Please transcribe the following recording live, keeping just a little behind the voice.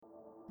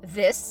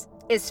This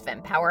is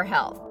FemPower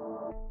Health.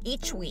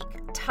 Each week,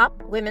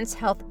 top women's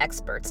health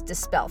experts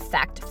dispel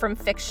fact from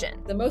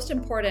fiction. The most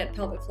important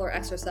pelvic floor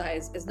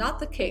exercise is not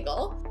the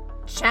Kegel.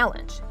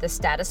 Challenge the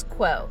status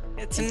quo.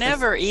 It's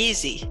never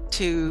easy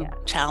to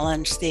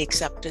challenge the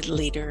accepted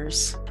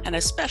leaders, and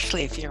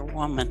especially if you're a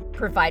woman.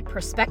 Provide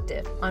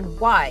perspective on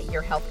why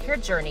your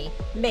healthcare journey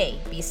may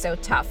be so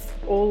tough.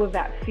 All of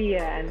that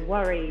fear and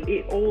worry,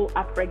 it all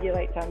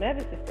upregulates our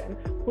nervous system,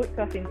 puts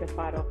us into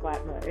fight or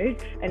flight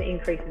mode, and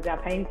increases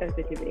our pain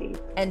sensitivity.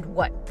 And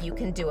what you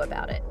can do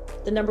about it.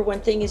 The number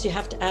one thing is you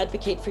have to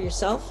advocate for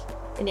yourself,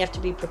 and you have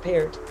to be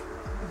prepared.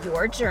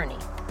 Your journey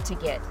to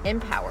get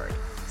empowered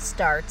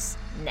starts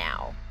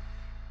now.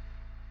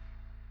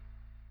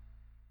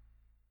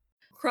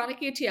 Chronic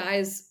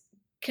UTIs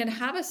can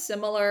have a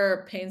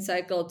similar pain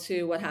cycle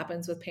to what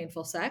happens with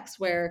painful sex,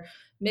 where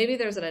maybe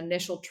there's an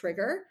initial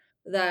trigger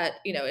that,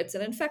 it's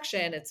an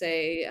infection, it's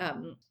a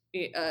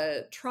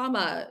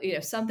trauma,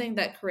 something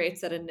that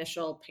creates that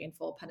initial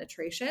painful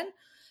penetration.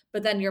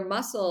 But then your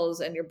muscles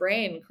and your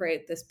brain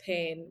create this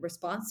pain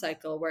response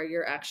cycle where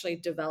you're actually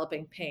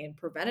developing pain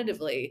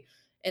preventatively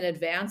in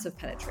advance of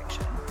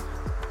penetration.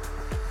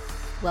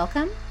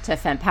 Welcome to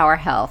FemPower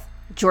Health.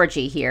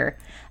 Georgie here.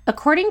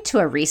 According to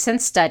a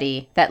recent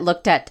study that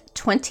looked at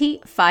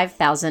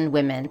 25,000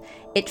 women,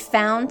 it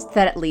found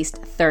that at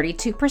least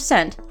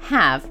 32%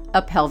 have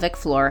a pelvic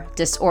floor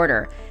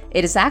disorder.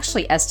 It is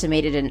actually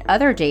estimated in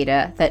other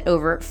data that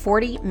over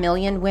 40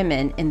 million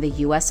women in the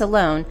US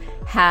alone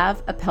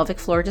have a pelvic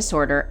floor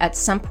disorder at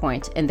some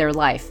point in their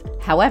life.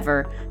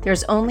 However,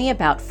 there's only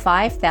about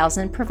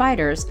 5,000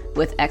 providers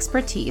with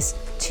expertise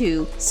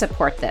to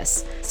support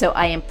this. So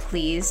I am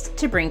pleased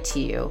to bring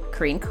to you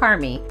Corinne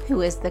Carmi,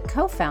 who is the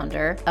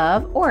co-founder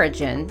of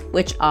Origin,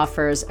 which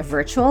offers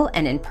virtual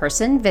and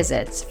in-person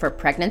visits for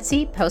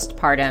pregnancy,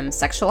 postpartum,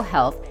 sexual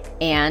health,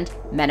 and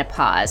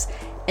menopause.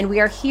 And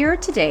we are here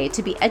today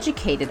to be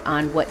educated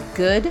on what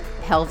good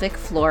pelvic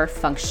floor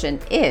function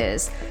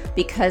is,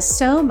 because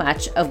so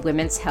much of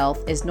women's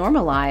health is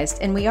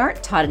normalized and we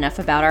aren't taught enough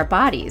about our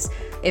bodies.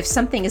 If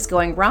something is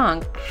going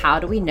wrong, how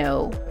do we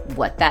know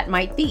what that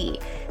might be?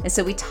 And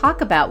so we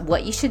talk about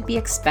what you should be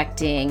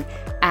expecting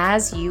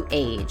as you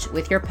age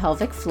with your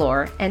pelvic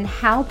floor and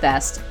how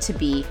best to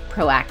be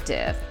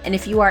proactive. And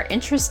if you are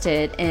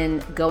interested in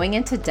going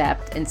into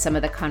depth in some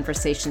of the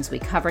conversations we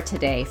cover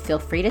today, feel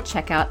free to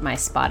check out my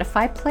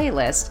Spotify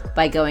playlist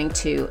by going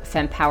to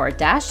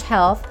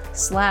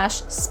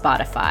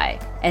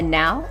fempower-health/Spotify. And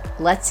now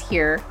let's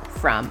hear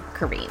from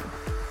Corinne.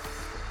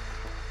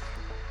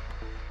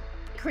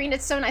 Corinne,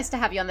 it's so nice to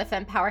have you on the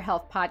FemPower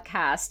Health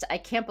podcast. I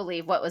can't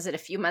believe, what was it, a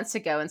few months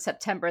ago in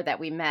September that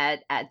we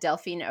met at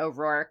Delphine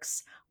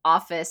O'Rourke's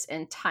office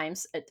in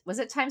was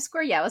it Times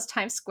Square? Yeah, it was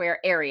Times Square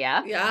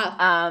area.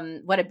 Yeah.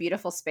 What a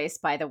beautiful space,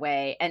 by the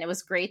way. And it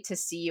was great to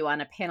see you on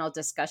a panel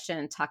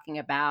discussion talking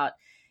about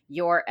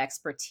your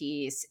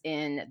expertise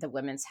in the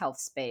women's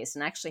health space.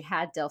 And I actually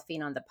had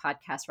Delphine on the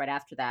podcast right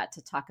after that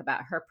to talk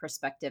about her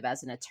perspective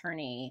as an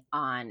attorney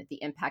on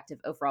the impact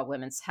of overall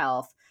women's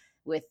health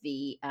with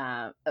the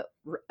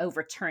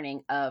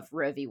overturning of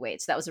Roe v.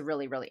 Wade. So that was a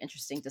really, really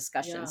interesting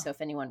discussion. Yeah. So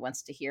if anyone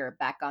wants to hear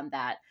back on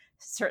that,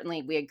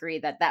 certainly we agree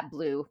that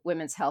blew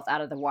women's health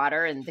out of the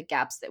water and the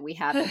gaps that we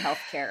have in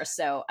healthcare.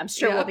 So I'm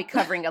sure we'll be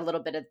covering a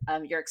little bit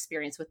of your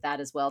experience with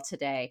that as well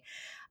today.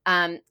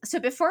 So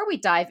before we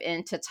dive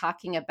into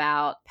talking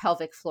about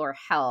pelvic floor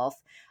health,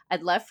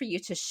 I'd love for you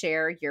to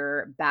share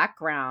your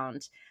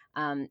background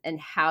and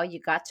how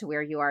you got to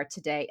where you are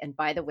today. And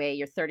by the way,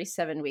 you're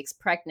 37 weeks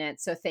pregnant.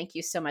 So thank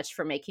you so much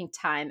for making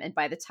time. And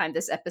by the time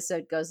this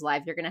episode goes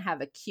live, you're going to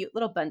have a cute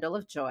little bundle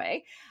of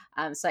joy.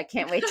 So I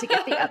can't wait to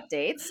get the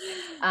updates.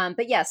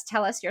 But yes,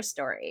 tell us your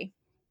story.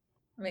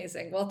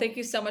 Amazing. Well, thank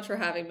you so much for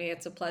having me.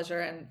 It's a pleasure.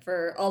 And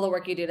for all the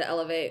work you do to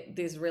elevate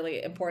these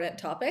really important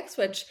topics,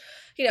 which,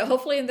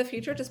 hopefully in the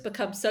future just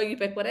become so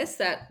ubiquitous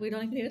that we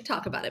don't even need to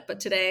talk about it.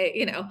 But today,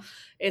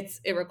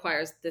 it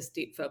requires this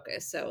deep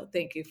focus. So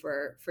thank you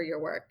for your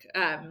work.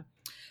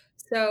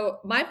 So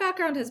my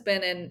background has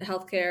been in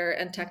healthcare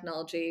and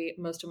technology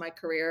most of my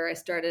career. I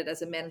started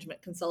as a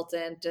management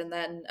consultant and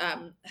then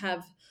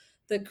have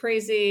the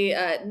crazy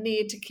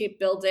need to keep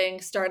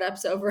building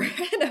startups over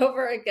and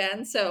over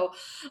again. So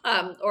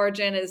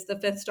Origin is the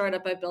fifth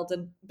startup I've built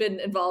and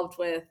been involved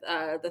with,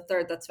 the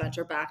third that's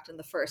venture backed and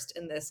the first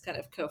in this kind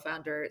of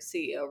co-founder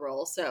CEO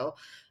role. So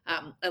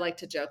I like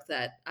to joke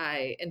that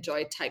I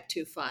enjoy type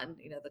 2 fun,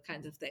 the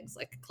kinds of things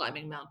like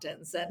climbing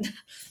mountains and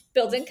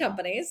building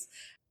companies.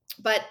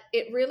 But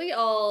it really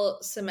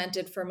all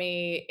cemented for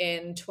me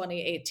in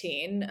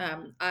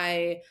 2018.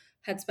 I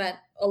had spent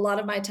a lot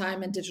of my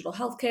time in digital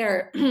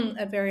healthcare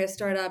at various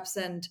startups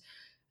and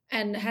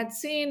had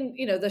seen,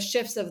 the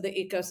shifts of the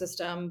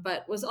ecosystem,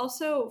 but was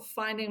also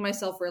finding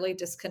myself really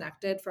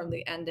disconnected from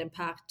the end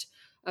impact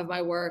of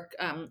my work,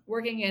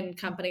 working in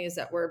companies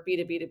that were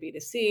B2B to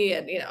B2C.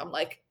 And, I'm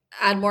like,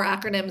 add more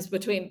acronyms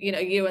between,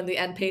 you and the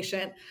end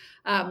patient.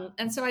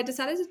 And so I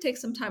decided to take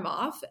some time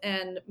off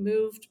and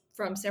moved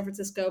from San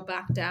Francisco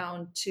back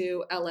down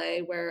to LA,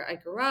 where I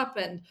grew up,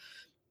 and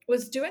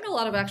was doing a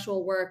lot of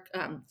actual work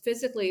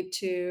physically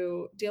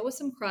to deal with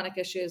some chronic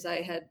issues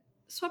I had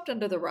swept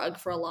under the rug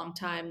for a long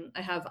time.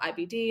 I have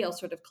IBD,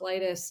 ulcerative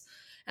colitis,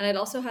 and I'd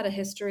also had a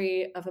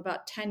history of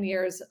about 10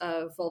 years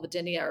of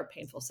vulvodynia or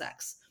painful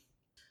sex.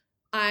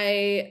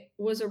 I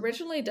was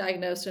originally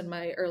diagnosed in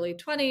my early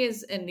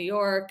 20s in New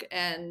York,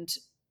 and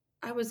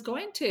I was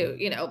going to,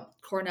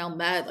 Cornell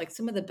Med, like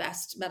some of the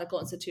best medical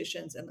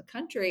institutions in the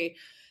country.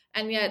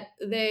 And yet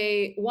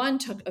they, one,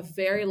 took a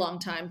very long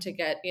time to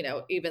get,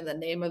 even the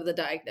name of the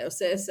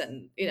diagnosis,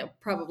 and,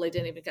 probably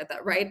didn't even get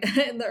that right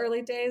in the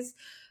early days.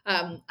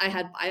 I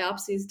had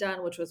biopsies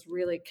done, which was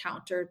really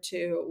counter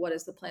to what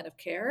is the plan of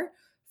care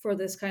for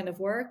this kind of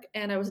work.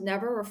 And I was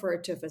never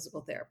referred to a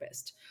physical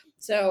therapist.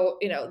 So,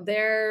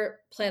 their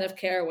plan of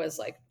care was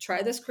like,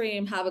 try this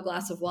cream, have a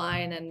glass of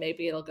wine, and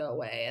maybe it'll go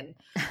away. And,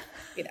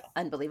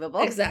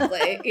 unbelievable.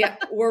 Exactly. Yeah.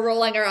 We're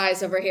rolling our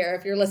eyes over here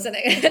if you're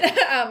listening.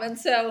 And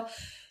so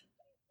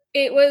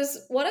it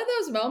was one of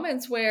those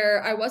moments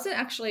where I wasn't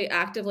actually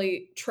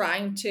actively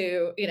trying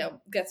to,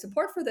 get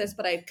support for this,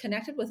 but I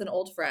connected with an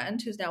old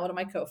friend who's now one of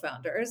my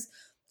co-founders.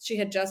 She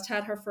had just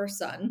had her first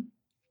son,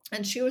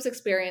 and she was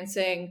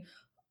experiencing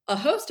a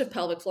host of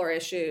pelvic floor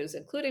issues,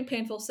 including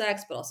painful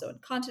sex, but also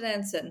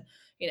incontinence and,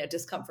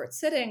 discomfort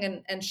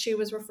sitting. And she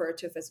was referred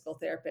to a physical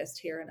therapist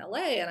here in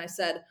LA. And I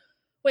said,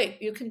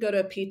 wait, you can go to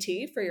a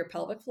PT for your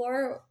pelvic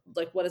floor?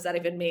 Like, what does that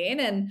even mean?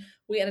 And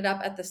we ended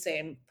up at the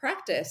same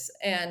practice.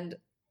 And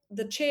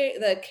the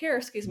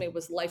care,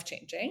 was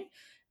life-changing.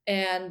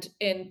 And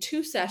in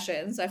 2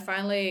 sessions, I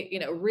finally,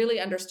 really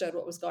understood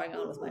what was going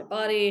on with my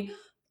body.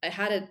 I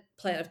had a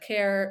plan of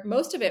care.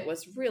 Most of it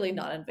was really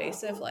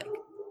non-invasive, like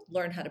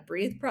learn how to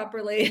breathe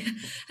properly,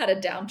 how to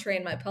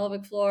downtrain my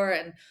pelvic floor,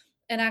 and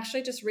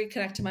actually just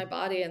reconnect to my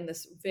body in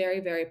this very,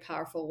 very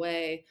powerful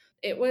way.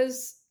 It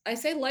was, I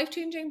say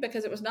life-changing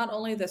because it was not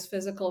only this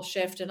physical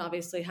shift, and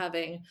obviously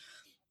having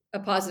a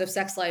positive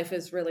sex life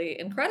is really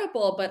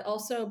incredible, but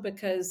also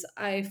because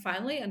I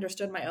finally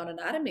understood my own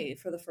anatomy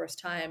for the first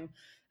time.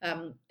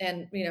 And,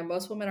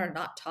 most women are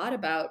not taught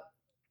about,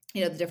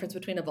 the difference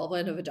between a vulva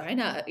and a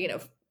vagina,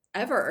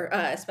 ever,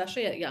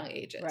 especially at young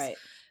ages. Right.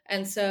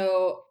 And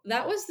so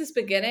that was this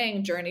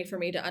beginning journey for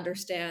me to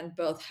understand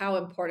both how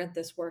important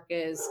this work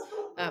is,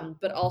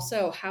 but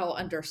also how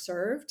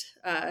underserved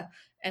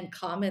and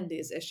common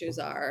these issues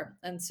are.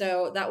 And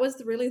so that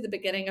was really the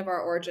beginning of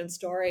our origin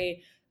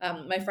story.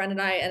 My friend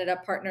and I ended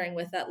up partnering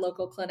with that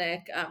local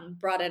clinic,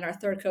 brought in our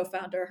third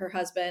co-founder, her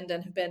husband,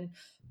 and have been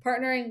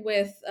partnering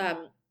with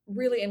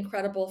really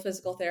incredible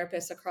physical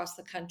therapists across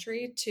the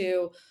country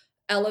to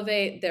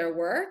elevate their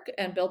work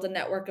and build a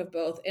network of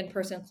both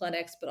in-person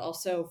clinics, but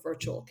also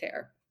virtual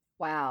care.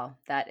 Wow,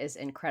 that is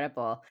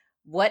incredible.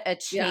 What a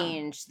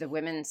change the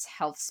women's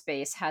health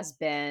space has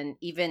been,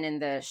 even in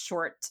the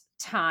short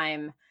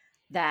time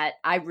that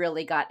I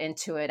really got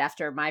into it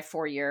after my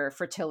 4-year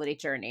fertility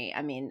journey.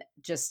 I mean,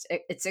 just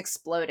it's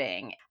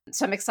exploding.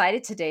 So I'm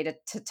excited today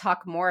to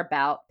talk more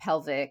about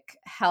pelvic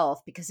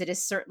health, because it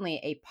is certainly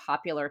a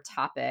popular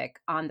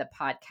topic on the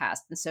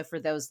podcast. And so for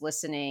those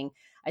listening,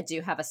 I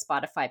do have a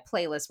Spotify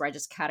playlist where I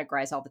just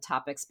categorize all the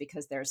topics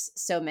because there's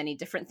so many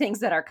different things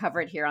that are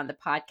covered here on the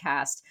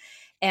podcast.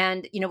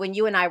 And, when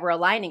you and I were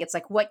aligning, it's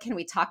like, what can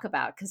we talk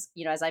about? Because,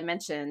 as I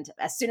mentioned,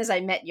 as soon as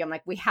I met you, I'm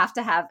like, we have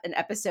to have an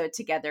episode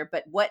together.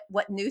 But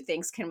what new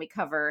things can we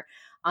cover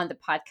on the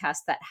podcast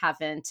that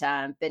haven't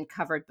been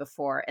covered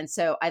before? And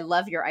so I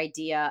love your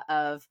idea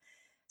of,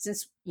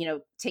 since,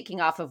 taking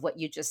off of what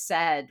you just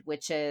said,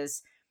 which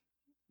is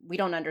we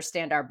don't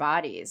understand our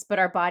bodies, but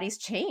our bodies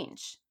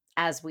change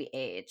as we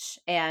age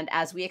and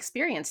as we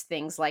experience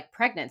things like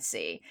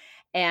pregnancy.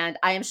 And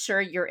I am sure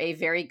you're a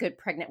very good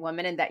pregnant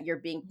woman, and that you're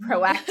being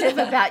proactive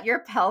about your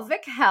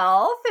pelvic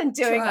health and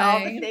doing all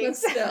the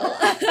things.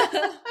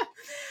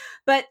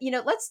 But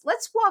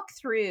let's walk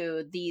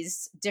through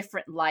these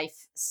different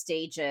life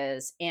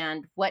stages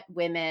and what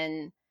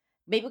women,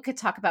 maybe we could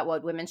talk about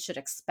what women should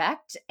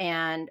expect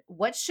and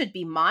what should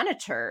be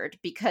monitored,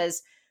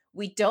 because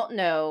we don't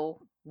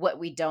know what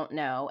we don't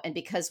know. And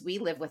because we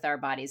live with our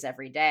bodies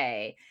every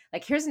day.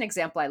 Like, here's an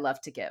example I love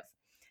to give.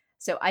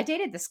 So I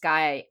dated this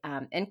guy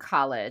in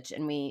college,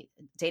 and we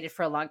dated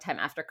for a long time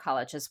after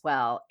college as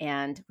well.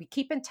 And we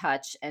keep in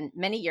touch. And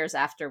many years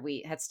after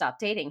we had stopped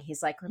dating,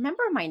 he's like,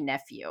 remember my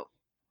nephew?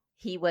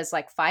 He was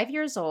like 5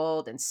 years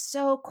old and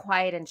so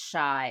quiet and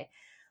shy.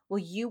 Well,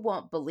 you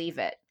won't believe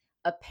it.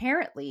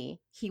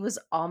 Apparently, he was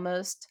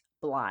almost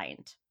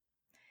blind.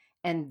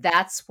 And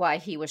that's why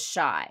he was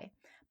shy.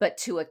 But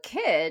to a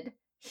kid,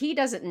 he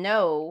doesn't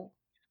know,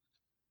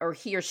 or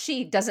he or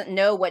she doesn't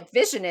know what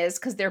vision is,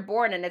 because they're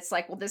born and it's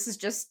like, well, this is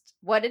just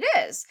what it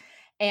is.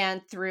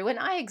 And through an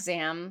eye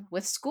exam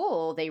with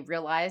school, they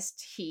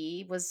realized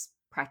he was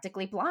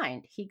practically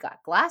blind. He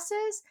got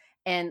glasses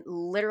and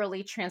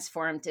literally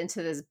transformed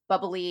into this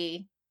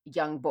bubbly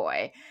young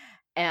boy.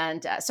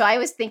 And so I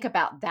always think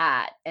about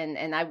that.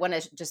 And I want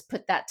to just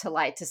put that to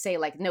light to say,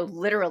 like, no,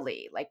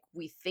 literally, like,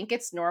 we think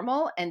it's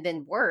normal, and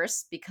then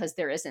worse, because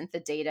there isn't the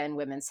data in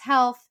women's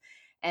health.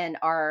 And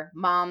our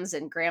moms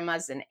and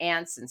grandmas and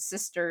aunts and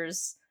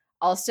sisters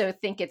also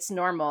think it's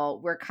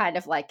normal. We're kind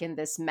of like in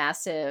this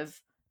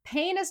massive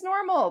pain is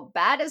normal,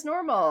 bad is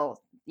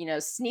normal,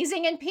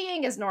 sneezing and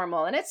peeing is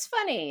normal, and it's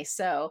funny.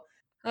 So,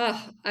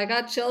 oh, I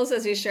got chills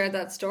as you shared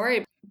that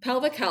story.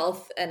 Pelvic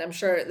health, and I'm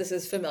sure this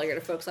is familiar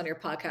to folks on your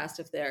podcast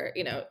if they're,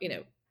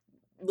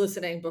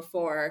 listening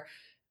before,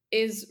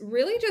 is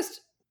really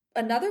just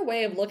another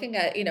way of looking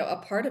at,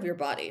 a part of your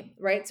body,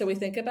 right? So we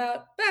think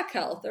about back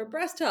health or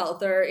breast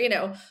health or,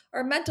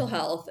 or mental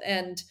health.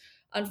 And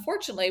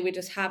unfortunately, we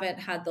just haven't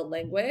had the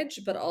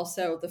language, but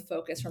also the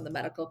focus from the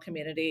medical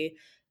community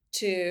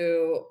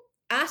to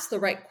ask the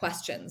right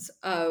questions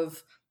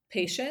of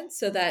patients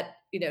so that,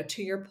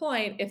 to your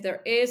point, if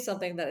there is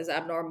something that is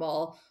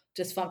abnormal,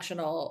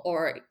 dysfunctional,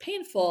 or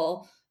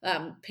painful,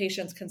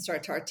 patients can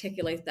start to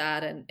articulate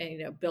that and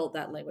build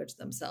that language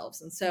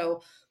themselves. And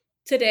so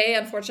today,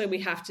 unfortunately,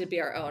 we have to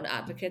be our own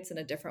advocates in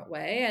a different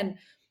way. And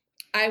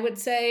I would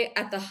say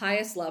at the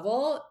highest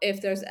level,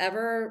 if there's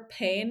ever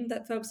pain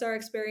that folks are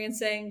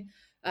experiencing,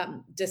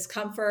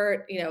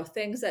 discomfort,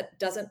 things that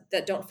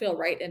don't feel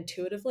right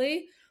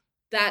intuitively,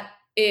 that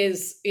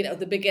is,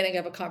 the beginning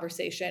of a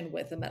conversation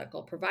with a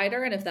medical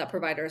provider. And if that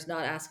provider is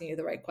not asking you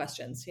the right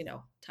questions,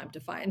 time to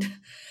find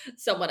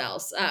someone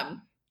else.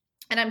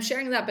 And I'm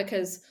sharing that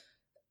because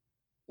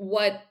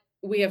what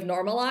we have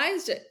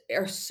normalized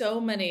are so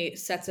many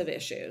sets of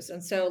issues.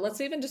 And so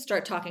let's even just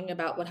start talking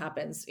about what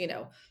happens,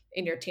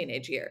 in your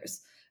teenage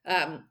years.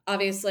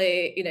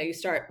 Obviously, you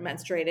start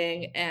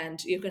menstruating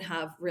and you can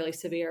have really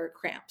severe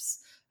cramps.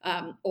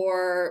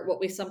 Or what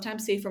we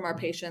sometimes see from our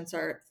patients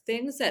are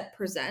things that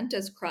present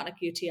as chronic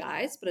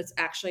UTIs, but it's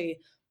actually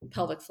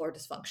pelvic floor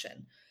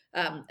dysfunction.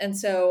 And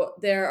so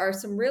there are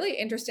some really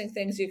interesting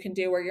things you can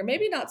do where you're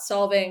maybe not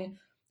solving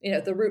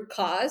the root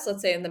cause,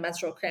 let's say in the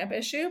menstrual cramp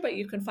issue, but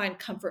you can find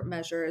comfort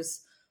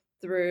measures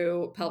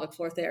through pelvic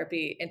floor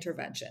therapy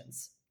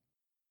interventions.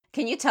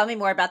 Can you tell me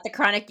more about the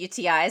chronic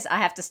UTIs? I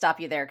have to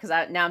stop you there because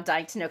now I'm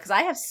dying to know, because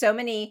I have so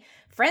many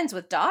friends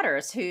with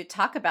daughters who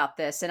talk about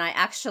this, and I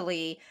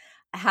actually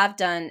have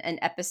done an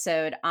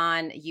episode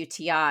on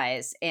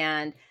UTIs,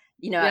 and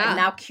I'm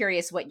now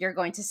curious what you're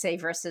going to say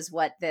versus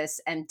what this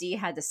MD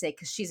had to say,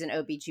 because she's an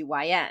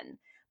OBGYN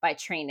by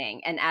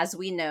training. And as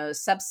we know,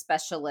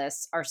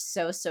 subspecialists are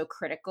so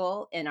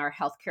critical in our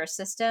healthcare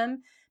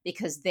system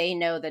because they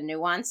know the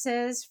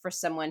nuances for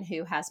someone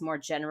who has more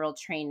general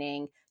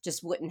training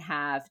just wouldn't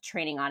have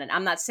training on it.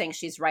 I'm not saying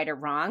she's right or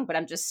wrong, but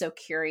I'm just so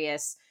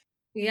curious.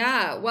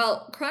 Yeah,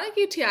 well, chronic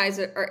UTIs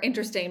are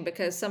interesting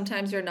because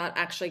sometimes you're not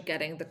actually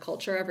getting the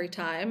culture every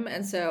time.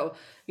 And so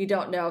you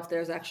don't know if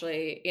there's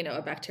actually,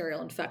 a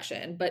bacterial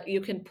infection, but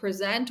you can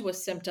present with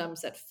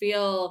symptoms that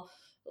feel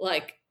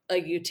like a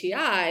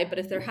UTI, but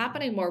if they're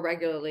happening more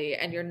regularly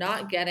and you're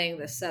not getting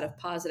the set of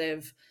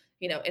positive,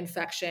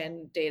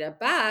 infection data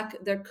back,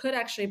 there could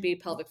actually be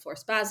pelvic floor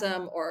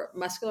spasm or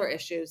muscular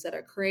issues that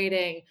are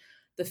creating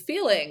the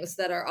feelings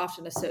that are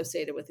often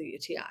associated with a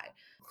UTI.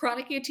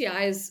 Chronic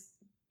UTIs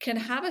can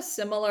have a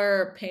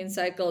similar pain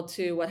cycle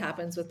to what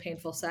happens with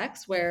painful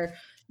sex, where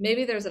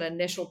maybe there's an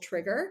initial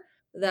trigger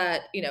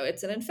that,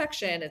 it's an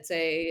infection, it's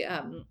a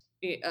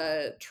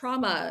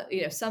trauma,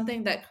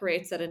 something that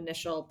creates that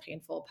initial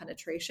painful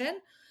penetration.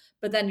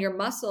 But then your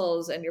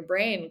muscles and your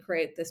brain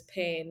create this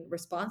pain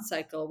response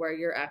cycle where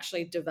you're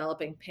actually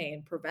developing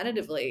pain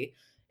preventatively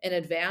in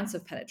advance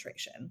of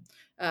penetration.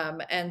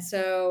 And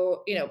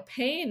so,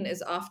 pain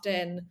is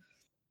often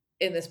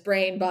in this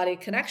brain body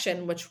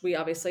connection, which we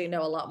obviously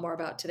know a lot more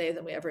about today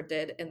than we ever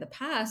did in the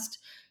past.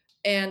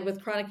 And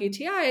with chronic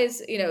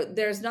UTIs,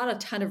 there's not a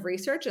ton of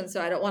research. And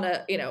so I don't want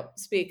to,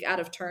 speak out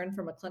of turn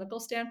from a clinical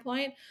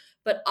standpoint,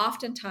 but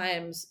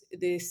oftentimes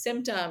the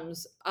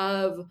symptoms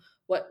of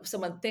what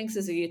someone thinks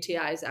is a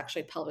UTI is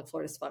actually pelvic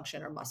floor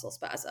dysfunction or muscle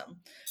spasm.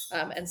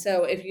 And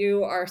so if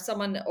you are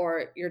someone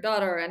or your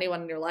daughter or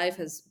anyone in your life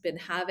has been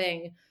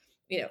having,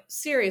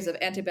 series of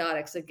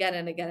antibiotics again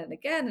and again and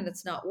again, and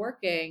it's not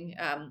working,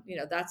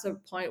 that's a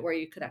point where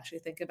you could actually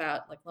think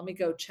about, like, let me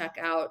go check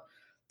out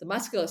the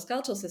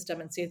musculoskeletal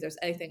system and see if there's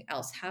anything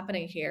else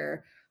happening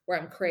here where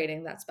I'm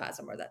creating that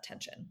spasm or that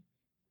tension.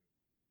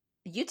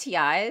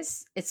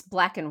 UTIs, it's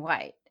black and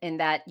white in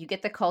that you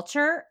get the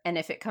culture, and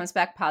if it comes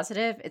back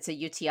positive, it's a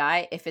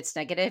UTI. If it's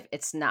negative,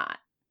 it's not.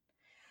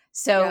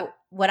 So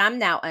what I'm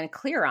now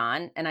unclear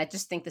on, and I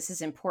just think this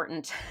is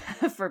important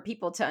for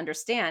people to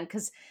understand,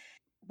 because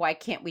why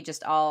can't we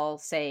just all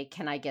say,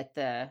 can I get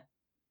the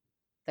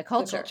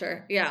culture? The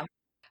culture, yeah.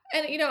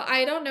 And,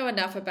 I don't know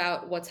enough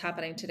about what's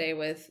happening today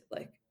with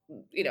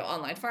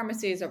online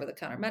pharmacies,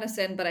 over-the-counter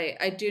medicine, but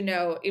I do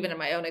know, even in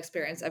my own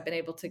experience, I've been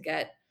able to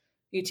get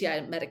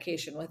UTI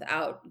medication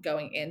without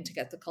going in to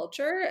get the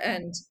culture.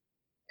 And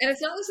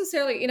it's not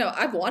necessarily,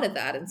 I've wanted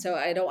that. And so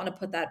I don't want to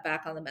put that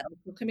back on the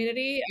medical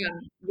community.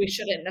 We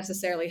shouldn't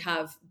necessarily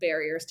have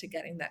barriers to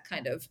getting that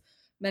kind of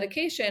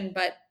medication.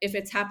 But if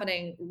it's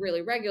happening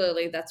really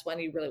regularly, that's when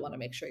you really want to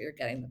make sure you're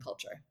getting the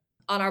culture.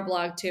 On our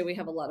blog too, we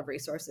have a lot of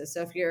resources.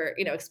 So if you're,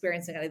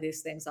 experiencing any of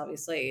these things,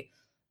 obviously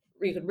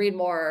you can read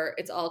more.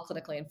 It's all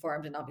clinically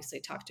informed, and obviously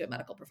talk to a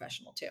medical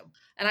professional too.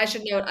 And I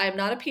should note, I'm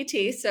not a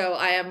PT, so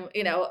I am,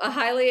 a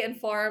highly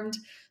informed,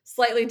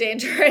 slightly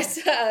dangerous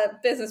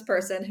business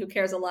person who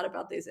cares a lot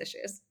about these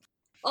issues.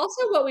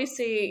 Also, what we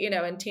see,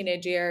 in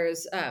teenage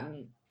years,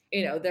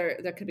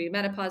 there could be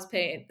menopause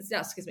pain. No,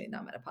 excuse me,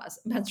 not menopause,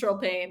 menstrual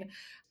pain,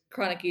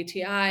 chronic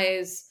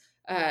UTIs.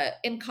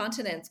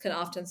 Incontinence can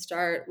often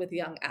start with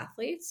young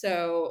athletes.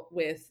 So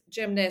with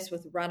gymnasts,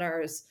 with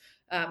runners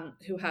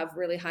who have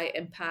really high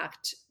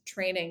impact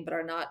training, but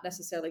are not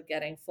necessarily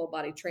getting full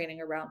body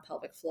training around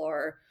pelvic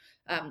floor,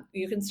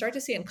 you can start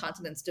to see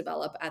incontinence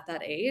develop at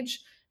that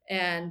age.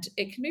 And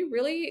it can be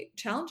really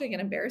challenging and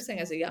embarrassing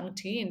as a young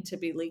teen to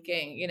be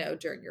leaking,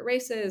 during your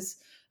races,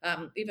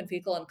 even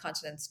fecal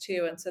incontinence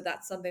too. And so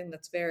that's something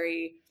that's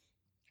very,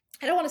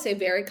 I don't want to say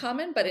very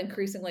common, but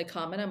increasingly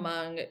common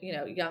among,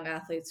 young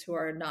athletes who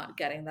are not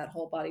getting that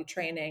whole body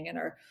training and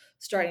are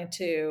starting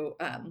to,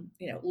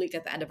 leak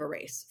at the end of a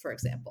race, for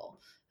example.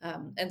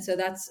 And so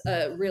that's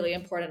a really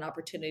important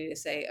opportunity to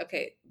say,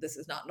 okay, this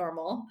is not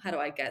normal. How do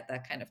I get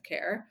that kind of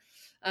care?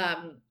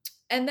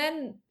 And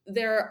then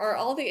there are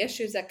all the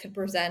issues that could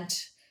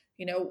present,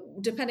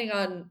 depending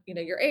on,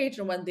 your age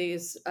and when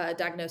these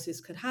diagnoses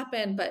could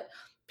happen, but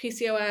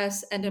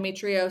PCOS,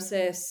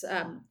 endometriosis,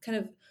 kind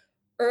of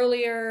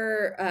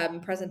earlier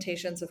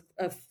presentations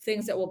of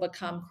things that will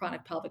become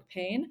chronic pelvic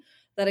pain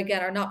that,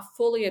 again, are not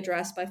fully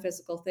addressed by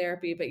physical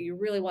therapy, but you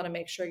really want to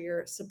make sure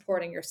you're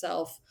supporting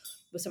yourself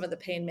with some of the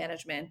pain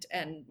management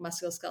and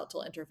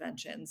musculoskeletal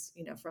interventions,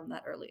 from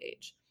that early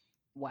age.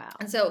 Wow.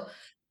 And so,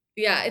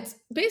 yeah, it's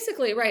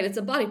basically, right, it's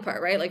a body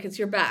part, right? Like it's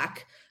your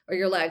back or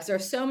your legs. There are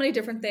so many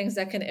different things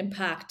that can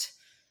impact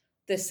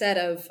this set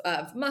of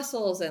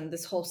muscles and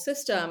this whole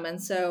system.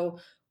 And so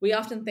we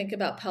often think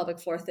about pelvic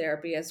floor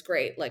therapy as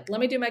great. Like,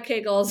 let me do my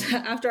Kegels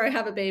after I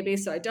have a baby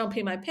so I don't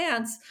pee my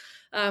pants.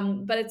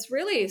 But it's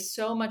really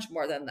so much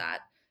more than that.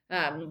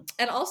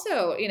 And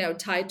also,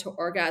 tied to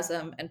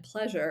orgasm and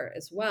pleasure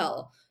as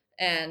well.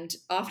 And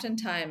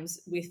oftentimes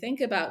we think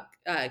about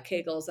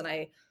Kegels, and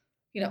I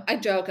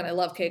joke and I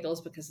love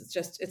Kegels because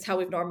it's how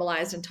we've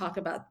normalized and talk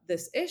about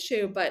this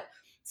issue. But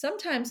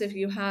sometimes if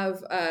you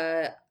have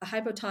a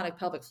hypotonic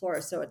pelvic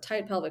floor, so a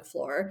tight pelvic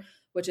floor,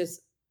 which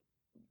is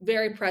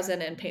very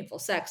present in painful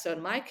sex. So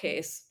in my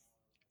case,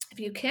 if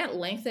you can't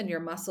lengthen your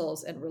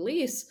muscles and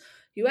release,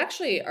 you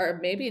actually are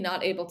maybe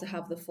not able to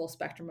have the full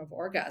spectrum of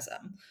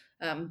orgasm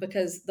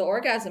because the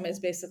orgasm is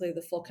basically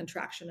the full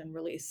contraction and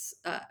release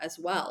as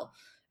well.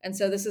 And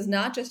so this is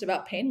not just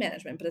about pain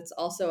management, but it's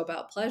also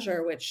about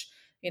pleasure, which,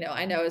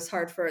 I know is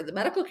hard for the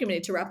medical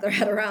community to wrap their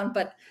head around,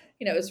 but,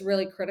 is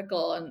really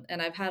critical.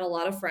 And I've had a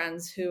lot of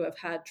friends who have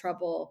had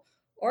trouble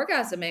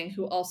orgasming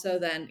who also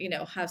then,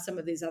 have some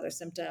of these other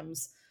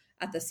symptoms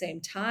at the same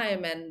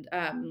time. And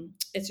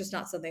it's just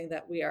not something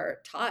that we are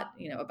taught,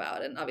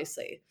 about. And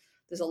obviously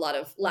there's a lot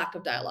of lack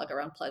of dialogue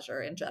around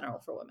pleasure in general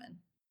for women.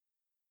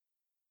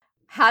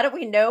 How do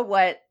we know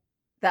what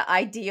the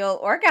ideal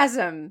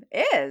orgasm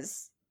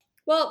is?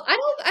 Well, I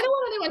don't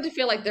want anyone to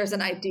feel like there's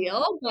an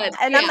ideal, but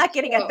I'm not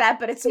getting at that,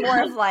 but it's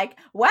more of like,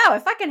 wow,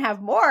 if I can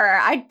have more,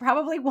 I'd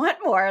probably want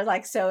more.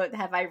 Like, so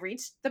have I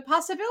reached the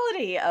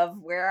possibility of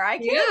where I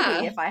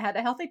can be if I had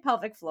a healthy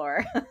pelvic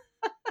floor?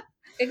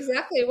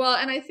 Exactly. Well,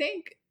 and I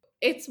think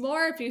it's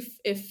more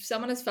if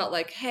someone has felt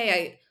like,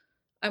 hey,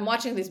 I'm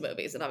watching these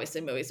movies, and obviously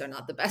movies are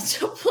not the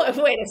best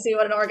way to see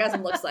what an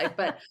orgasm looks like,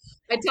 but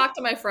I talk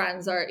to my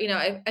friends, or,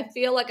 I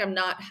feel like I'm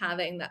not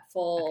having that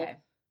full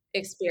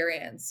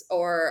experience,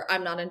 or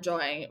I'm not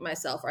enjoying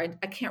myself, or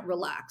I can't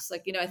relax.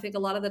 Like, I think a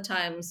lot of the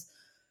times,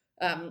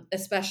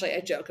 especially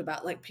I joke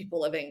about like people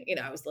living,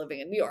 I was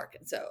living in New York.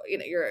 And so,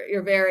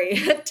 you're very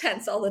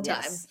tense all the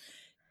time.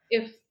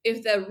 Yes.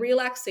 If the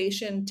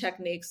relaxation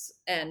techniques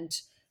and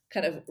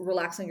kind of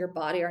relaxing your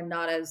body are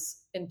not as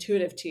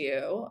intuitive to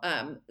you,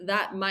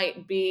 that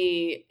might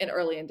be an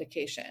early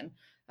indication.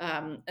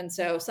 And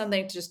so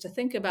something just to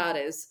think about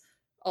is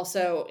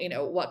also,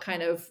 what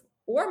kind of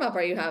warm up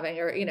are you having,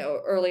 or,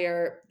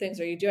 earlier things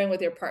are you doing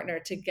with your partner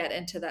to get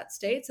into that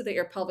state so that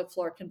your pelvic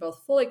floor can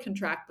both fully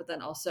contract, but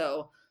then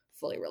also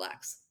fully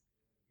relax.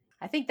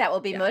 I think that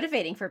will be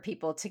motivating for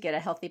people to get a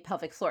healthy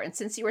pelvic floor. And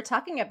since you were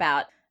talking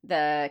about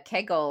the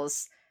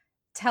Kegels,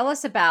 tell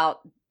us about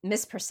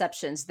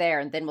misperceptions there,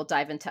 and then we'll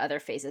dive into other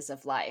phases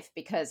of life,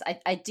 because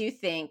I do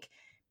think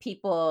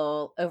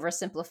people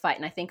oversimplify it.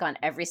 And I think on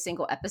every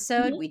single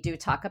episode, we do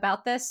talk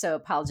about this. So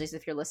apologies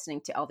if you're listening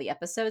to all the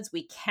episodes.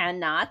 We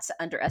cannot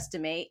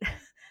underestimate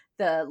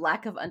the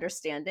lack of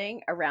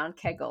understanding around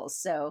Kegels.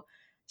 So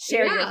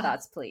share your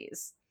thoughts,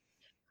 please.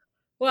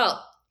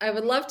 Well, I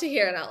would love to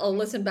hear, and I'll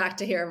listen back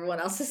to hear everyone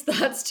else's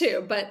thoughts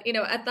too. But,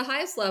 at the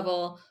highest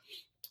level,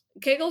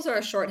 Kegels are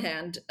a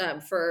shorthand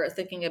for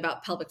thinking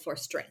about pelvic floor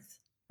strength,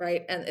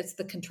 right? And it's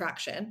the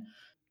contraction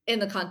in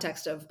the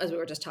context of, as we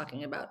were just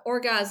talking about,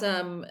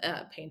 orgasm,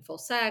 painful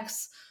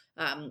sex,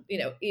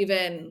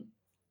 even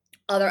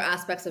other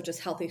aspects of just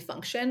healthy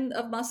function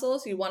of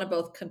muscles. You want to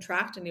both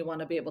contract and you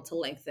want to be able to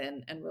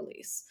lengthen and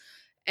release.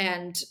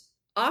 And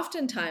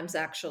oftentimes,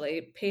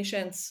 actually,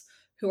 patients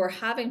who are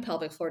having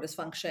pelvic floor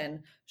dysfunction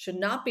should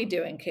not be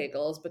doing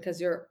Kegels, because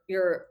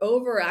you're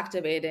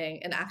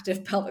overactivating an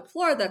active pelvic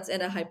floor that's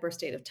in a hyper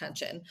state of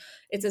tension.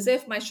 It's as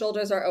if my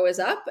shoulders are always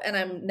up and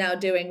I'm now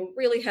doing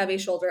really heavy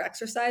shoulder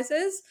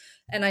exercises,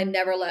 and I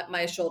never let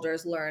my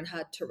shoulders learn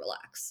how to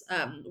relax,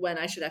 when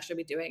I should actually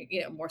be doing,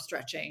 more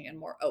stretching and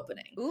more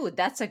opening. Ooh,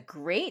 that's a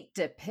great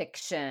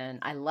depiction.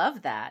 I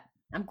love that.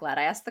 I'm glad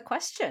I asked the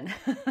question.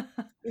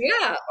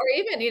 Yeah, or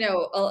even,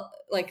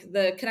 like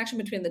the connection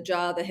between the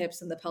jaw, the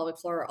hips, and the pelvic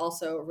floor are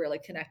also really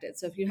connected.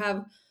 So if you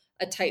have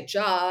a tight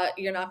jaw,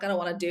 you're not going to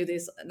want to do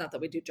these, not that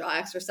we do jaw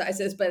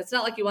exercises, but it's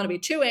not like you want to be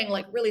chewing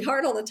like really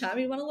hard all the time.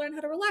 You want to learn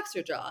how to relax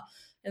your jaw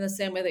in the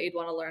same way that you'd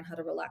want to learn how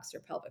to relax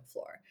your pelvic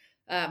floor.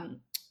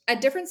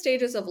 At different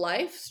stages of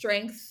life,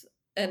 strength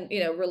and,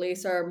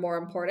 release are more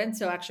important.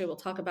 So actually we'll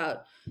talk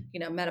about,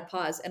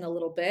 menopause in a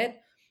little bit.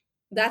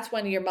 That's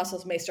when your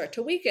muscles may start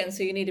to weaken.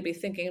 So you need to be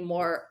thinking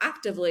more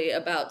actively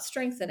about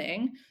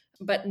strengthening,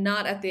 but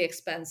not at the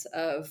expense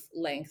of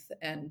length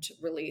and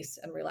release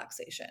and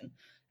relaxation.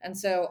 And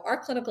so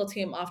our clinical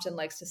team often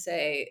likes to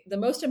say the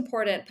most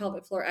important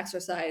pelvic floor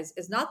exercise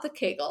is not the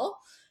Kegel,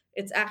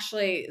 it's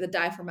actually the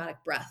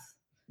diaphragmatic breath.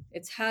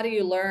 It's how do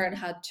you learn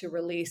how to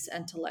release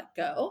and to let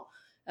go?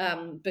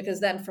 Because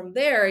then from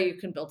there, you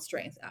can build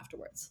strength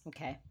afterwards.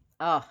 Okay.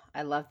 Oh,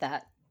 I love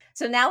that.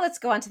 So now let's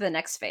go on to the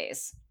next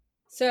phase.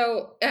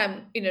 So,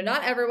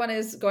 not everyone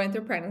is going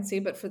through pregnancy,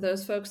 but for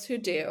those folks who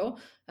do,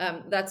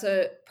 that's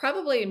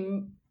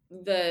probably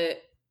the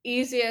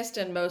easiest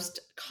and most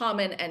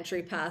common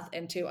entry path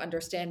into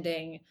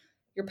understanding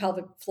your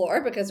pelvic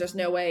floor, because there's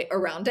no way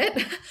around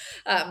it.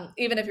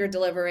 Even if you're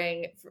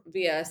delivering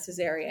via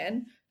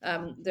cesarean,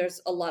 there's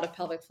a lot of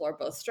pelvic floor,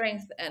 both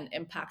strength and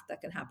impact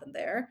that can happen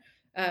there.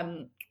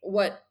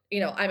 What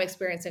I'm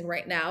experiencing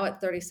right now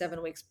at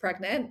 37 weeks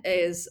pregnant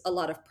is a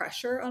lot of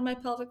pressure on my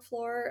pelvic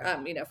floor,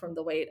 from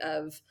the weight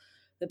of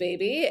the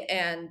baby.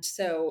 And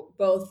so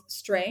both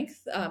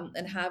strength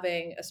and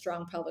having a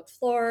strong pelvic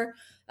floor,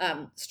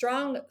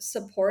 strong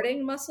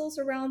supporting muscles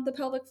around the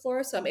pelvic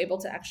floor. So I'm able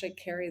to actually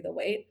carry the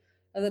weight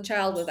of the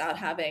child without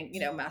having,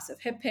 massive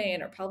hip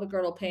pain or pelvic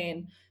girdle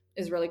pain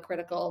is really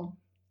critical.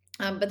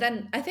 But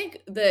then I think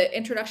the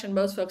introduction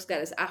most folks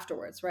get is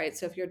afterwards, right?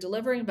 So if you're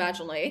delivering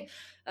vaginally,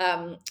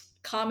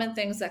 common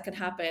things that can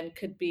happen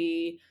could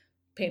be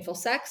painful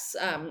sex,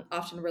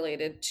 often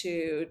related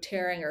to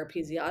tearing or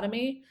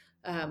episiotomy,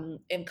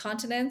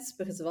 incontinence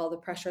because of all the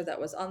pressure that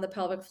was on the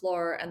pelvic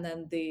floor, and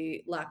then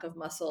the lack of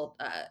muscle,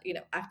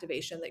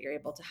 activation that you're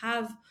able to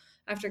have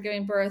after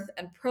giving birth,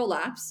 and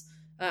prolapse,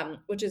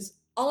 which is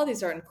all of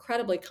these are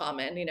incredibly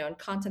common.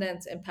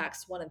 Incontinence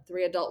impacts 1 in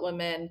 3 adult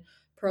women.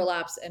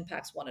 Prolapse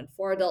impacts 1 in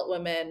 4 adult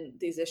women.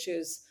 These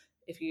issues,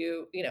 if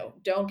you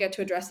don't get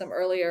to address them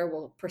earlier,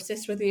 will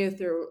persist with you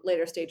through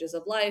later stages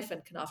of life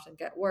and can often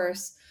get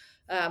worse.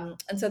 And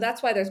so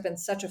that's why there's been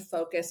such a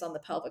focus on the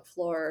pelvic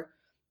floor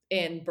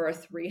in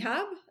birth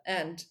rehab.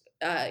 And,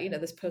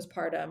 this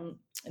postpartum,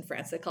 in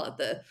France, they call it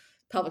the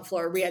pelvic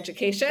floor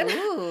re-education.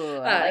 Ooh,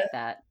 I like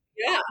that.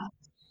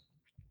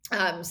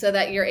 Yeah. So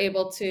that you're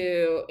able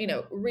to,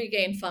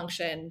 regain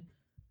function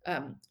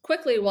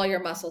quickly while your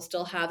muscles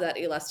still have that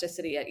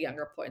elasticity at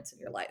younger points in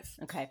your life.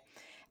 Okay.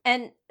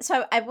 And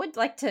so I would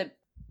like to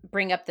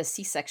bring up the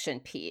C-section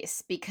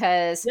piece,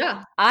 because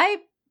I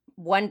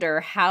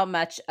wonder how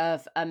much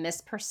of a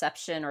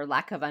misperception or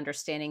lack of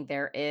understanding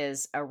there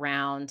is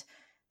around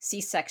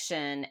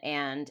C-section,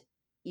 and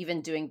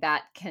even doing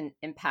that can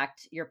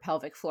impact your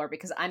pelvic floor.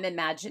 Because I'm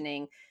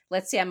imagining,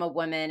 let's say I'm a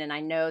woman and I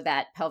know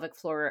that pelvic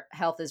floor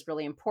health is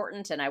really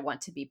important and I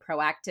want to be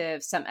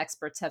proactive. Some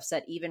experts have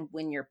said even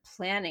when you're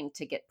planning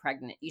to get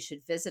pregnant, you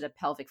should visit a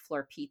pelvic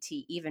floor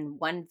PT, even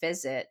one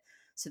visit,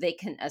 so they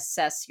can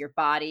assess your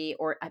body,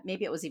 or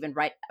maybe it was even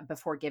right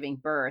before giving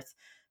birth,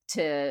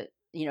 to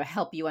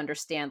help you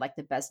understand like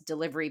the best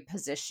delivery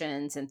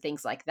positions and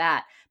things like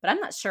that. But I'm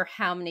not sure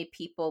how many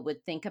people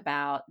would think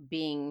about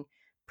being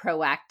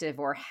proactive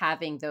or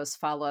having those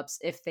follow-ups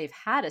if they've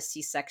had a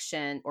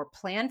C-section or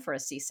plan for a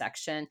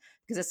C-section,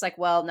 because it's like,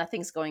 well,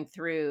 nothing's going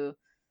through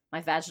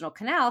my vaginal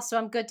canal, so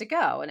I'm good to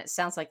go. And it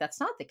sounds like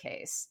that's not the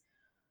case.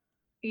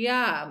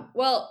 Yeah.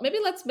 Well, maybe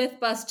let's myth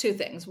bust 2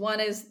 things. One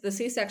is the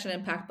C-section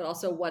impact, but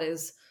also what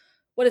is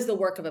the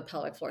work of a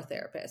pelvic floor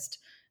therapist?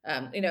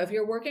 If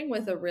you're working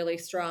with a really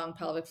strong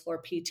pelvic floor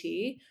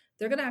PT,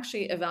 they're going to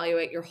actually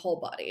evaluate your whole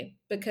body,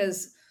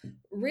 because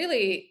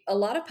really a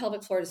lot of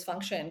pelvic floor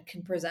dysfunction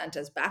can present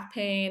as back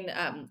pain.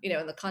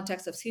 In the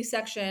context of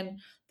C-section,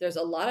 there's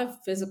a lot of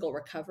physical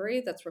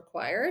recovery that's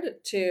required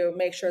to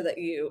make sure that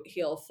you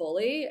heal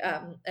fully.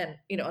 And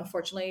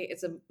unfortunately,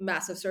 it's a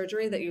massive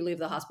surgery that you leave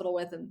the hospital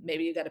with, and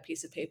maybe you get a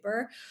piece of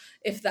paper,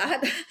 if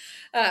that.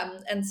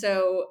 And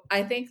so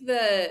I think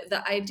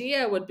the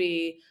idea would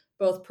be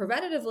both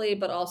preventatively,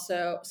 but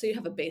also so you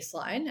have a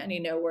baseline and you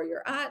know where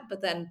you're at,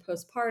 but then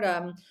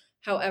postpartum,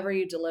 however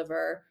you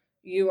deliver,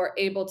 you are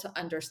able to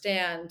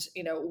understand,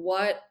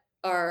 what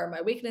are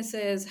my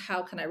weaknesses?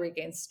 How can I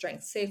regain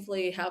strength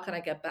safely? How can I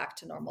get back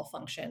to normal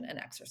function and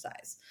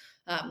exercise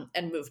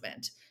and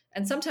movement?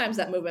 And sometimes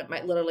that movement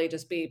might literally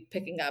just be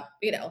picking up,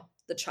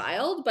 the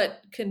child,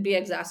 but can be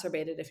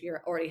exacerbated if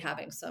you're already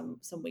having some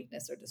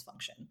weakness or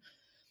dysfunction.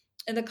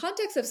 In the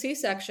context of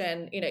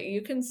C-section,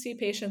 you can see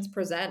patients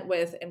present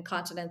with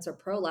incontinence or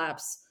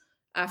prolapse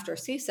after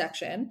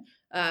C-section.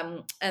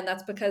 And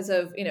that's because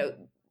of,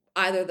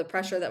 either the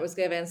pressure that was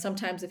given.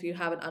 Sometimes if you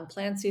have an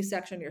unplanned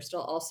C-section, you're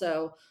still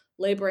also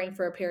laboring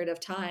for a period of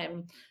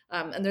time.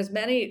 And there's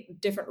many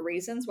different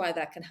reasons why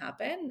that can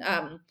happen.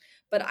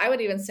 But I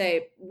would even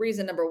say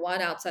reason number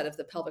one outside of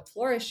the pelvic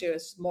floor issue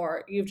is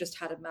more you've just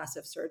had a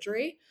massive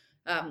surgery,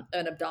 an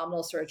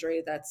abdominal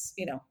surgery that's,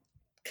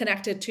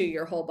 connected to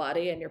your whole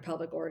body and your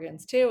pelvic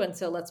organs too. And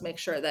so let's make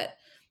sure that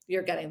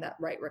you're getting that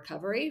right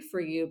recovery for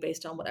you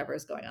based on whatever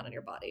is going on in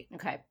your body.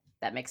 Okay.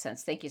 That makes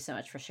sense. Thank you so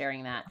much for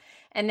sharing that.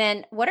 And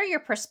then what are your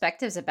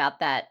perspectives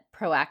about that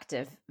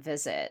proactive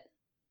visit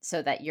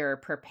so that you're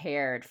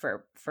prepared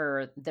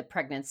for the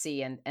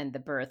pregnancy and the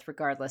birth,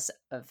 regardless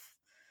of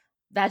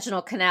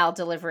vaginal canal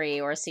delivery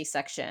or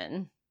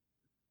C-section?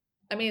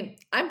 I mean,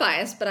 I'm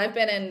biased, but I've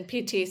been in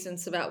PT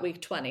since about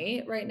week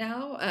 20 right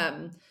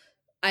now.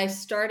 I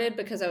started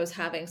because I was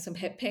having some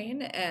hip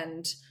pain,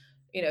 and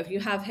if you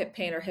have hip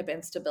pain or hip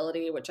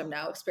instability, which I'm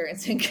now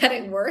experiencing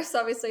getting worse,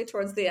 obviously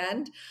towards the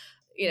end,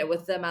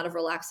 with the amount of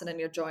relaxin in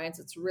your joints,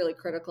 it's really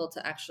critical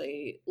to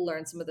actually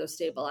learn some of those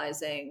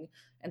stabilizing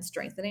and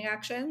strengthening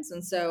actions.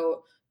 And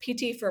so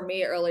PT for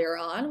me earlier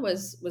on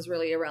was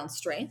really around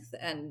strength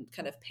and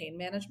kind of pain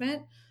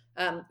management.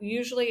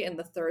 Usually in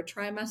the third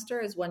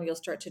trimester is when you'll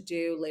start to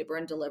do labor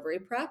and delivery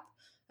prep.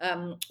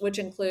 Which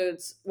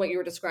includes what you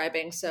were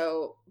describing.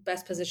 So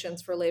best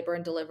positions for labor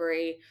and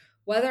delivery,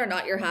 whether or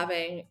not you're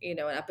having, an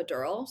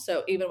epidural.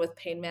 So even with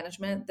pain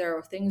management, there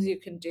are things you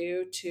can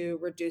do to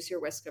reduce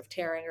your risk of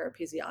tearing or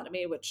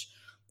episiotomy, which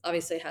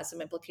obviously has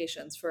some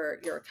implications for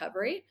your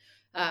recovery.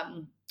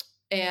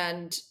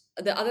 And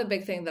the other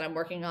big thing that I'm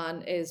working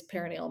on is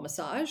perineal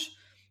massage,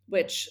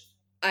 which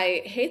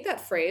I hate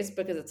that phrase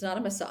because it's not a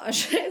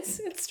massage.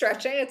 It's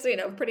stretching. It's,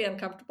 pretty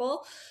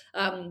uncomfortable.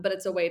 But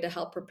it's a way to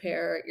help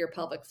prepare your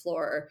pelvic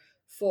floor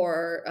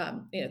for,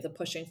 the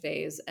pushing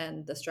phase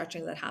and the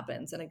stretching that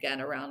happens. And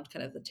again, around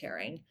kind of the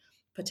tearing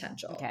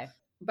potential. Okay.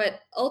 But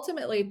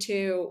ultimately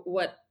too,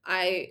 what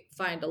I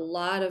find a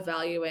lot of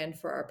value in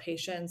for our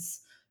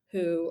patients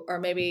who are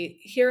maybe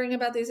hearing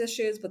about these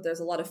issues, but there's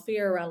a lot of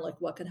fear around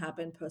like what could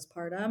happen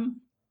postpartum,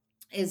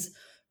 is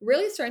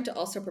really starting to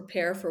also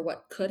prepare for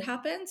what could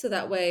happen. So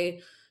that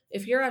way,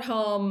 if you're at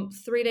home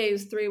 3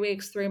 days, 3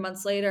 weeks, 3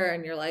 months later,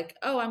 and you're like,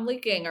 oh, I'm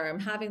leaking or I'm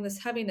having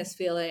this heaviness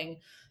feeling,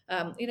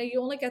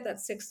 you only get that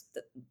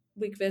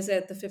 6-week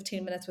visit, the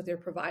 15 minutes with your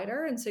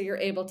provider. And so you're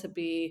able to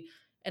be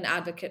an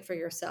advocate for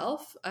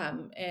yourself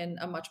in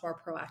a much more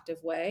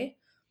proactive way.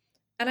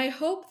 And I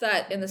hope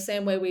that in the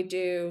same way we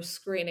do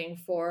screening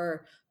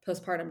for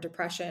postpartum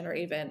depression or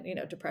even,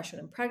 depression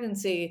in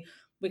pregnancy,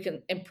 we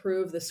can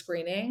improve the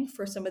screening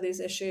for some of these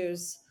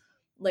issues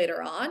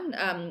later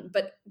on.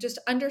 But just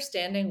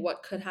understanding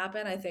what could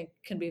happen, I think,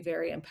 can be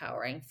very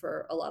empowering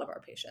for a lot of our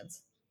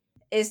patients.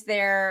 Is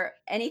there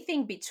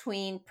anything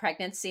between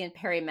pregnancy and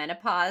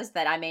perimenopause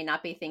that I may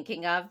not be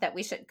thinking of that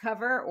we should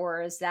cover?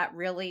 Or is that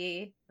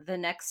really the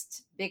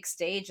next big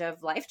stage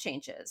of life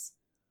changes?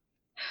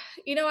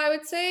 I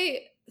would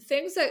say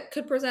things that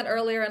could present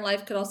earlier in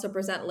life could also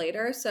present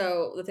later.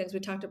 So the things we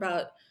talked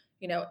about,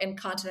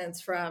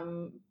 incontinence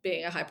from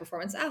being a high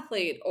performance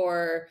athlete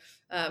or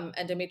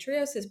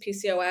endometriosis,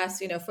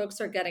 PCOS,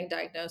 folks are getting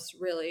diagnosed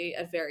really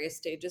at various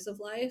stages of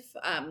life.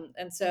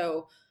 And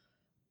so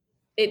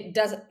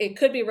it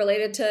could be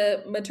related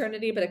to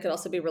maternity, but it could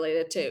also be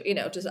related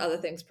to, just other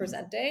things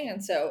presenting.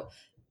 And so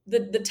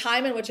the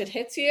time in which it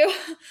hits you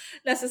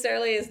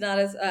necessarily is not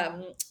as,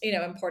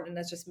 important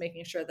as just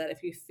making sure that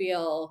if you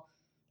feel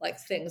like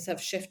things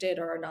have shifted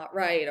or are not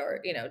right,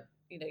 or,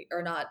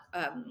 are not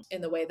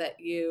in the way that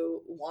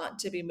you want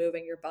to be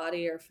moving your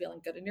body or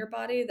feeling good in your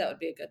body, that would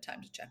be a good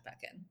time to check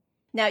back in.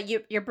 Now,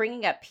 you're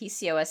bringing up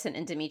PCOS and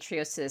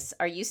endometriosis.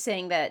 Are you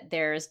saying that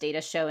there's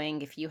data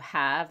showing if you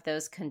have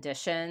those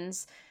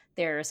conditions,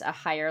 there's a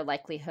higher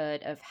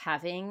likelihood of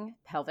having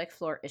pelvic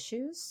floor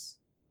issues?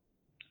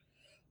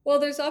 Well,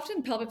 there's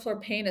often pelvic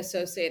floor pain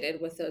associated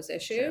with those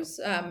issues,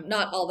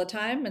 not all the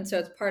time. And so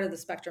it's part of the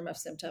spectrum of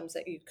symptoms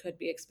that you could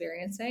be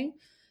experiencing.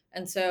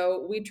 And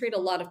so we treat a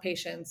lot of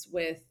patients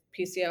with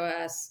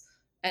PCOS,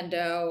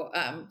 endo,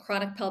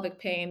 chronic pelvic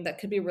pain that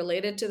could be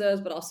related to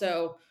those, but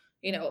also,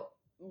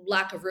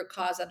 lack of root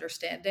cause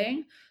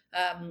understanding.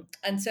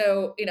 And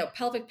so,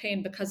 pelvic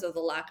pain, because of the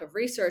lack of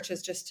research,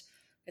 it's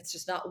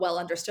just not well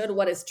understood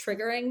what is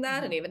triggering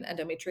that. And even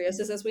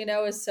endometriosis, as we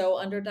know, is so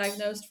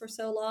underdiagnosed for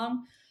so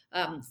long.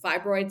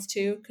 Fibroids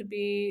too could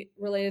be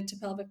related to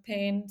pelvic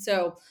pain.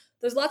 So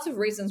there's lots of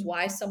reasons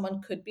why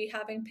someone could be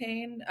having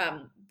pain,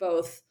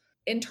 both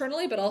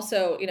internally, but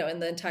also, in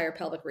the entire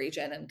pelvic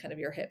region and kind of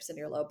your hips and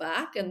your low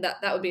back. And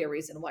that would be a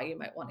reason why you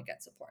might want to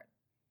get support.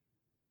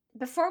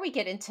 Before we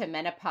get into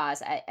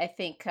menopause, I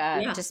think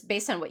Yeah. just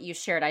based on what you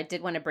shared, I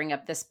did want to bring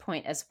up this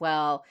point as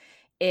well,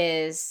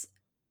 is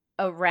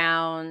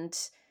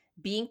around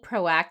being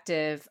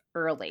proactive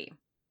early. Yep.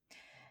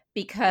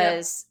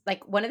 Because,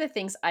 like, one of the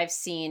things I've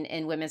seen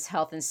in women's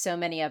health, and so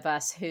many of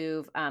us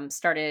who've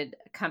started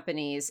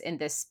companies in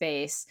this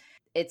space,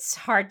 it's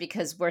hard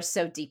because we're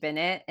so deep in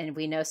it and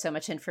we know so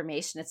much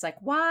information. It's like,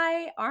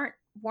 why aren't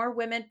more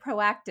women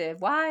proactive?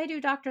 Why do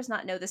doctors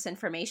not know this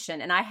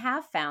information? And I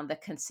have found the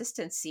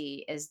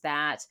consistency is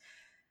that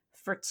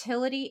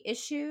fertility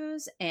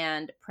issues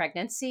and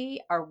pregnancy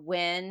are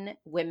when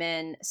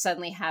women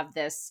suddenly have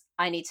this,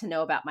 I need to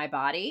know about my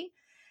body.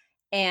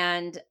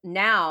 And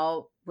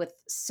now, with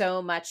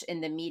so much in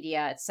the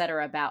media, et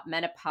cetera, about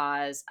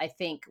menopause, I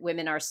think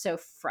women are so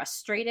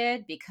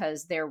frustrated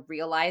because they're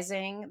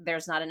realizing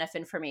there's not enough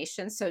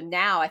information. So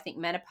now I think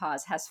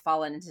menopause has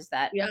fallen into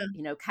that, Yeah.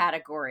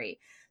 category.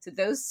 So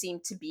those seem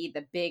to be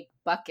the big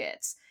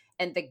buckets.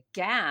 And the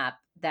gap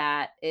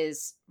that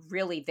is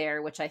really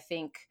there, which I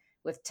think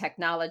with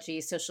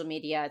technology, social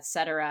media, et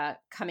cetera,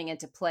 coming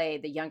into play,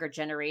 the younger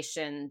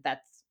generation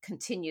that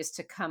continues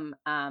to come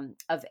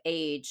of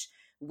age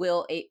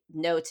will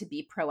know to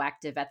be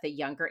proactive at the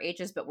younger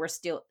ages, but we're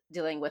still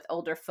dealing with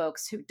older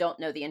folks who don't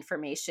know the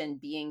information,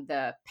 being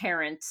the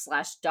parent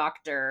slash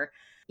doctor.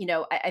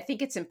 I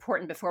think it's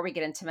important before we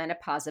get into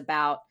menopause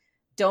about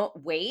don't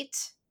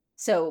wait.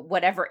 So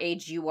whatever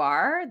age you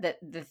are, that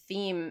the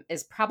theme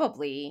is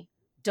probably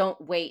don't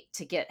wait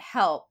to get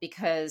help,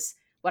 because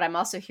what I'm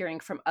also hearing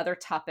from other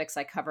topics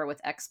I cover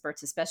with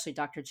experts, especially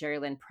Dr. Jerry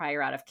Lynn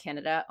Pryor out of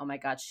Canada. Oh my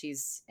God,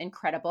 she's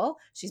incredible.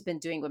 She's been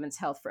doing women's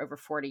health for over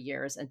 40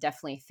 years and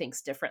definitely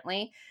thinks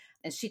differently.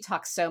 And she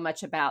talks so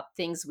much about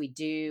things we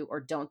do or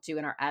don't do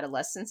in our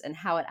adolescence and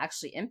how it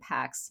actually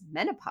impacts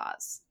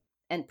menopause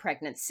and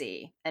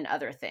pregnancy and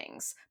other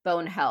things,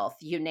 bone health,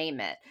 you name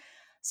it.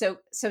 So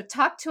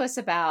talk to us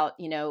about,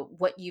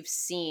 what you've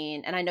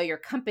seen. And I know your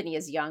company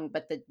is young,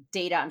 but the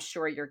data I'm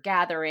sure you're Yeah.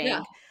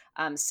 gathering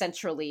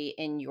centrally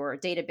in your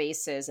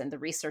databases and the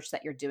research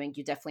that you're doing,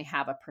 you definitely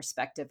have a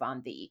perspective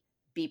on the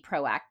be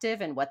proactive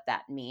and what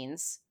that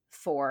means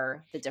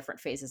for the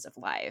different phases of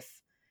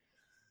life.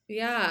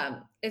 Yeah,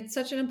 it's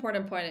such an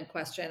important point and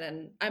question.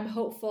 And I'm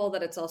hopeful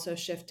that it's also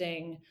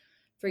shifting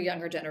for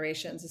younger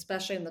generations,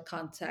 especially in the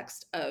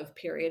context of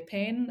period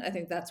pain. I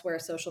think that's where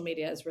social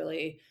media is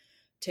really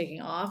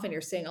taking off. And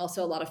you're seeing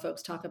also a lot of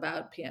folks talk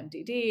about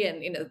PMDD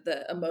and,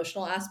 the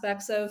emotional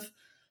aspects of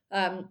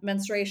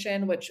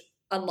menstruation, which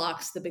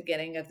unlocks the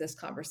beginning of this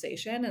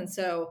conversation. And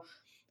so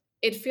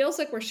it feels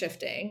like we're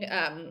shifting.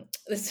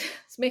 This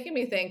is making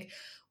me think,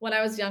 when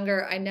I was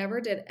younger, I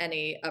never did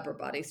any upper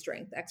body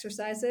strength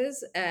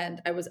exercises, and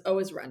I was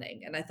always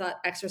running. And I thought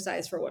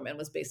exercise for women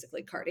was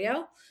basically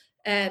cardio.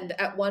 And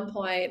at one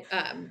point,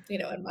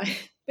 in my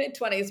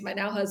mid-20s, my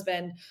now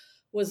husband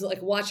was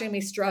like watching me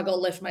struggle,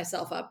 lift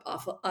myself up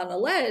off on a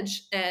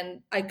ledge,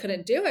 and I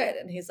couldn't do it.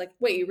 And he's like,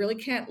 wait, you really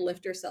can't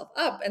lift yourself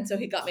up. And so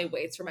he got me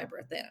weights for my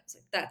birthday. And I was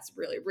like, that's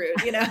really rude.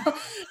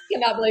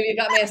 Cannot believe you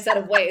got me a set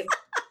of weights.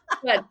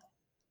 But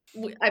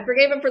I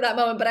forgave him for that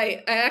moment, but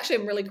I actually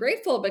am really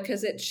grateful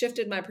because it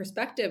shifted my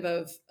perspective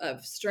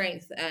of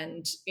strength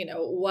and,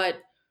 what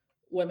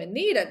women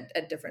need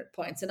at different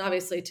points. And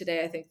obviously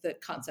today, I think the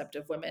concept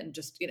of women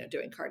just,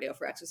 doing cardio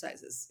for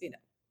exercise is,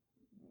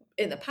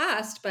 in the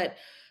past, but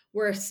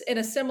we're in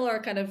a similar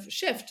kind of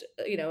shift,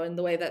 in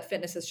the way that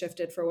fitness has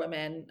shifted for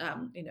women.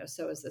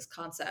 So is this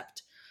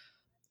concept.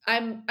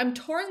 I'm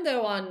torn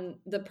though on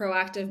the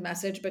proactive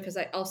message, because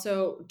I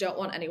also don't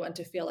want anyone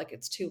to feel like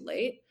it's too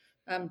late,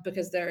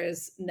 because there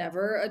is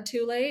never a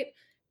too late.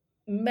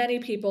 Many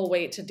people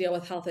wait to deal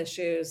with health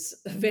issues,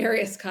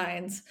 various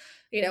kinds,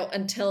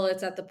 until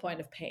it's at the point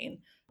of pain.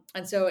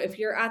 And so if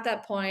you're at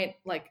that point,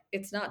 like,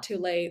 it's not too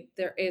late.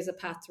 There is a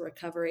path to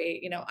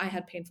recovery. I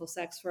had painful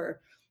sex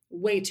for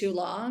way too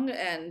long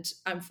and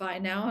I'm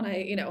fine now. And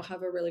I,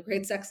 have a really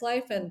great sex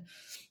life. And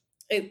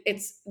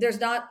there's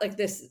not like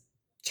this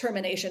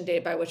termination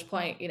date by which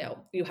point,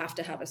 you have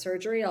to have a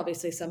surgery.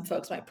 Obviously, some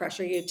folks might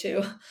pressure you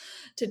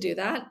to do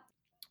that.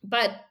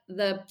 But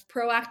the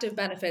proactive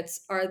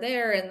benefits are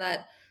there in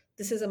that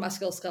this is a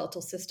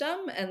musculoskeletal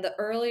system. And the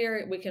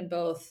earlier we can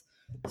both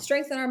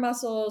strengthen our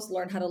muscles,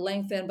 learn how to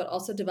lengthen, but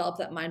also develop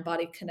that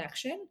mind-body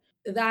connection,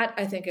 that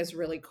I think is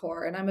really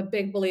core. And I'm a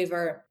big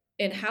believer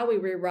in how we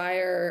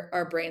rewire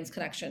our brain's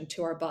connection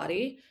to our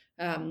body.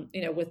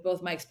 With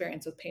both my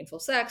experience with painful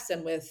sex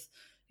and with,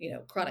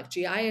 chronic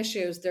GI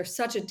issues, there's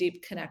such a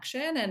deep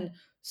connection. And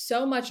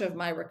so much of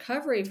my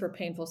recovery for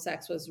painful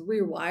sex was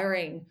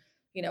rewiring,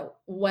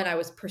 when I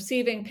was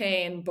perceiving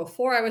pain,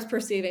 before I was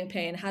perceiving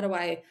pain, how do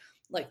I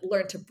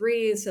learn to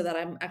breathe so that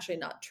I'm actually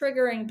not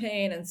triggering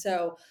pain? And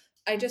so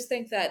I just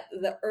think that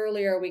the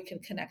earlier we can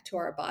connect to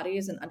our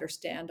bodies and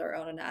understand our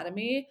own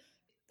anatomy,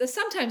 the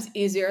sometimes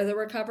easier the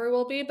recovery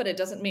will be, but it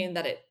doesn't mean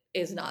that it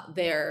is not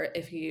there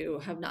if you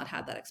have not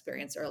had that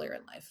experience earlier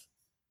in life.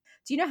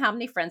 Do you know how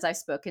many friends I've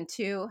spoken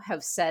to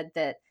have said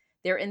that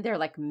they're in their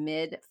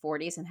mid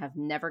 40s and have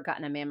never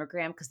gotten a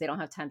mammogram because they don't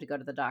have time to go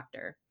to the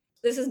doctor?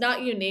 this is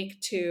not unique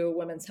to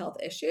women's health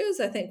issues.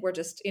 I think we're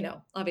just,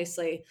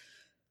 obviously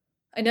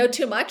I know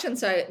too much. And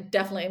so I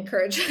definitely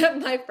encourage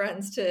my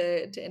friends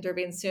to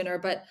intervene sooner.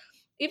 But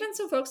even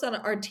some folks on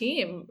our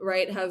team,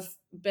 right, have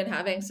been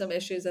having some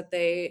issues that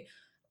they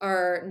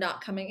are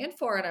not coming in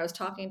for. And I was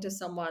talking to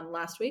someone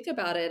last week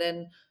about it.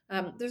 And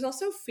there's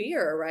also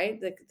fear, right?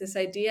 This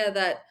idea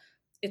that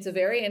it's a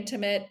very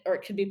intimate, or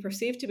it can be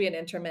perceived to be an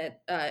intimate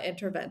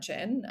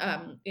intervention.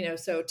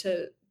 So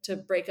to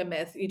break a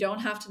myth, you don't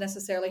have to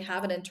necessarily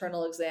have an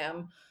internal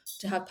exam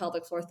to have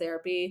pelvic floor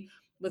therapy.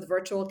 With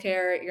virtual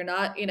care, you're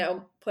not,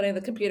 putting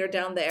the computer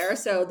down there.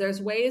 So there's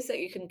ways that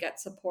you can get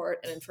support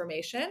and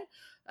information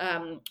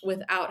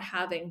without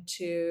having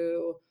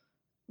to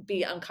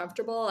be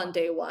uncomfortable on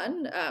day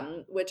one,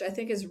 which I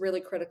think is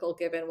really critical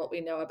given what we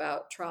know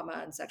about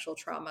trauma and sexual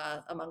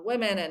trauma among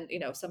women. And,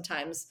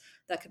 sometimes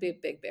that could be a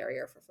big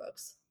barrier for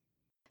folks.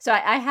 So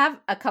I have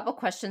a couple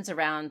questions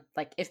around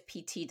like if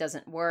PT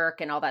doesn't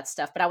work and all that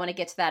stuff, but I want to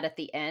get to that at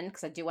the end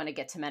because I do want to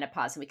get to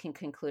menopause and we can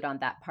conclude on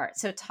that part.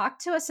 So talk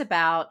to us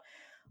about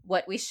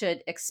what we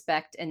should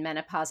expect in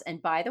menopause. And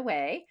by the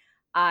way,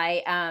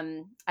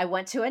 I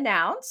want to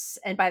announce,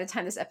 and by the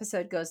time this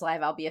episode goes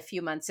live, I'll be a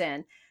few months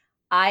in.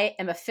 I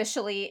am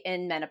officially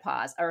in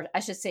menopause, or I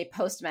should say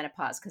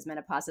post-menopause, because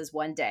menopause is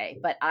one day,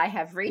 but I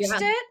have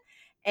reached it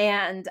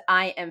and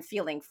I am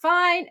feeling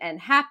fine and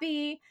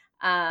happy.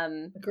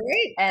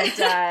 Great.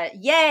 And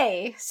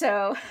yay.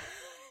 So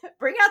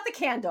bring out the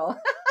candle.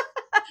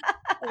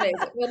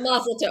 Amazing. Well,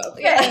 mazel tov.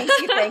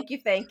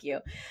 Thank you.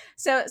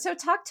 So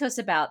talk to us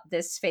about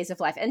this phase of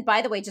life. And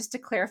by the way, just to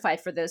clarify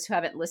for those who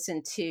haven't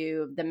listened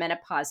to the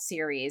menopause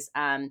series,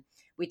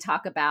 we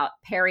talk about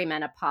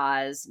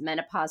perimenopause,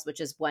 menopause, which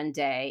is one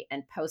day,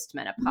 and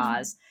postmenopause.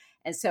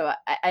 Mm-hmm. And so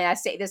I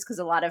say this because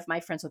a lot of my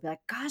friends will be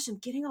like, gosh, I'm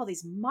getting all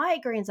these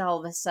migraines all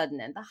of a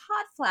sudden and the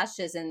hot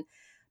flashes.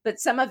 But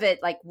some of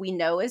it, like we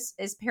know is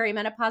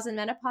perimenopause and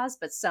menopause,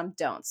 but some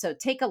don't. So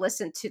take a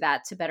listen to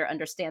that to better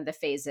understand the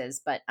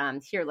phases. But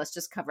here, let's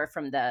just cover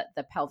from the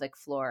pelvic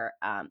floor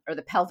or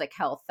the pelvic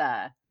health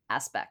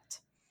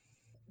aspect.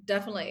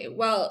 Definitely.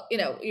 Well,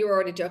 you were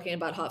already joking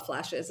about hot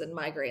flashes and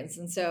migraines.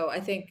 And so I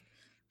think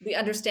the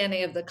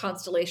understanding of the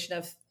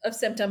constellation of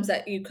symptoms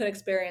that you could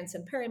experience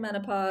in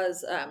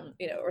perimenopause,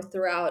 or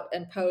throughout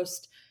and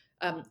post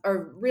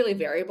are really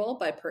variable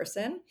by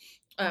person.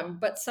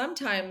 But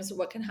sometimes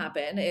what can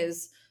happen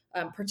is,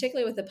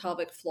 particularly with the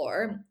pelvic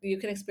floor, you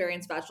can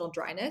experience vaginal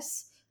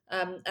dryness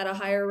at a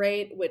higher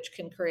rate, which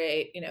can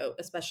create,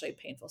 especially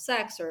painful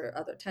sex or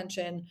other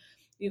tension.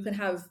 You can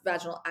have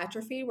vaginal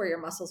atrophy where your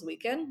muscles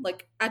weaken.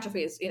 Like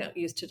atrophy is,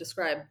 used to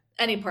describe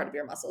any part of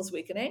your muscles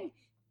weakening,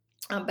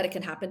 but it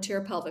can happen to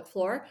your pelvic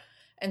floor.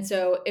 And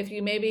so if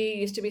you maybe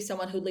used to be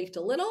someone who leaked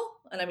a little,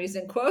 and I'm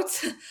using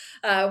quotes,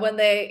 when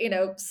they,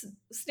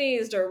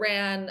 sneezed or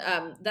ran,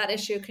 that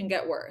issue can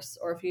get worse.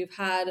 Or if you've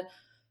had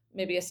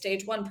maybe a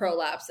stage 1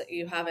 prolapse that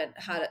you haven't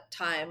had at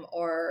time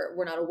or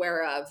were not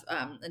aware of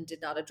and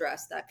did not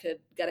address, that could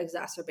get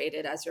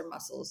exacerbated as your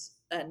muscles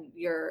and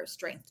your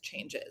strength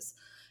changes.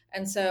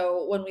 And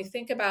so when we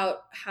think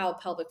about how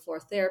pelvic floor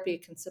therapy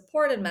can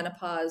support in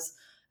menopause,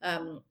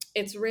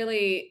 it's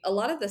really a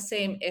lot of the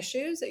same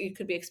issues that you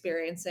could be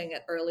experiencing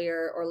at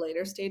earlier or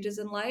later stages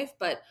in life,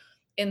 but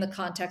in the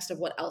context of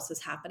what else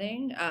is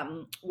happening,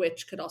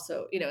 which could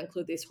also,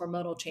 include these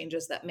hormonal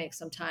changes that make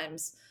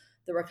sometimes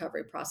the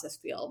recovery process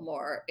feel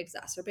more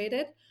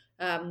exacerbated.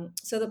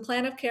 So the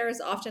plan of care is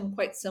often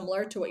quite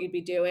similar to what you'd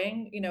be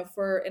doing,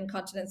 for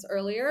incontinence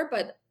earlier,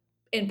 but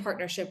in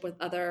partnership with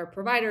other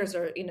providers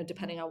or,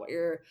 depending on what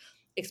you're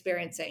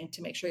experiencing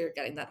to make sure you're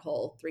getting that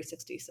whole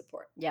 360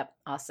 support. Yep.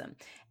 Awesome.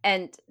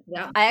 And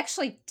I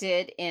actually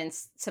did in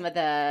some of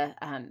the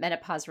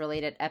menopause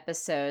related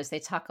episodes, they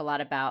talk a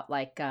lot about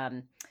like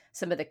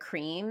some of the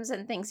creams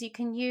and things you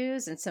can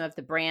use and some of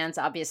the brands.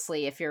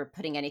 Obviously, if you're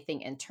putting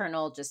anything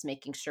internal, just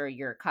making sure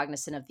you're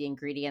cognizant of the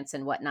ingredients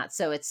and whatnot.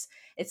 So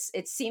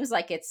it seems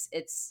like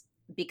it's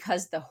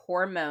because the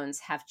hormones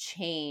have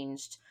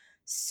changed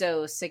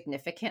so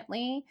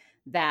significantly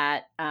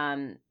that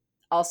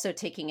also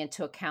taking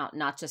into account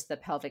not just the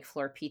pelvic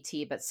floor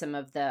PT, but some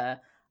of the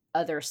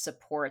other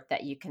support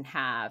that you can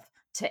have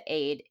to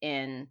aid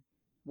in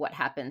what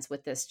happens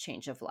with this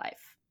change of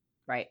life,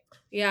 right?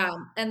 Yeah.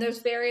 And there's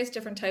various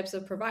different types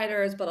of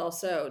providers, but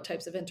also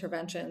types of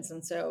interventions.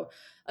 And so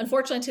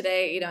unfortunately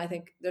today, I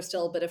think there's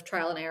still a bit of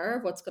trial and error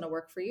of what's going to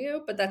work for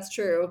you, but that's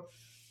true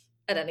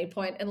at any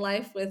point in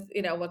life with,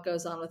 what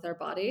goes on with our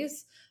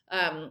bodies.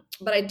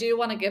 But I do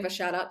want to give a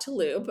shout out to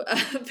lube,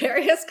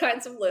 various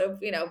kinds of lube,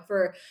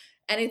 for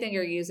anything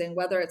you're using,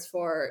 whether it's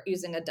for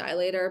using a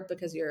dilator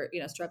because you're,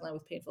 struggling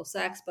with painful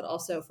sex, but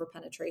also for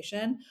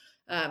penetration.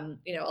 A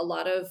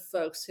lot of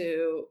folks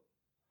who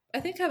I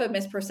think have a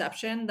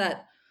misperception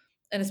that,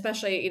 and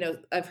especially,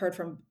 I've heard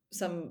from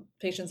some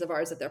patients of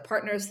ours that their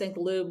partners think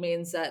lube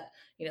means that,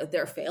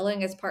 they're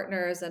failing as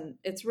partners. And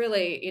it's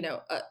really,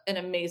 an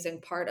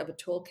amazing part of a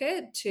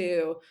toolkit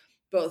to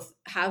both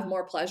have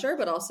more pleasure,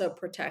 but also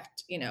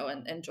protect,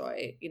 and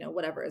enjoy,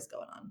 whatever is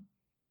going on.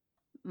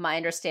 my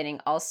understanding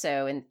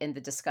also in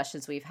the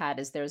discussions we've had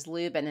is there's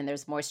lube and then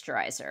there's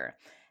moisturizer.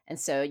 And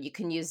so you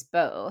can use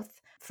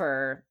both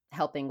for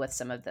helping with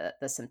some of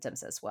the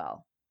symptoms as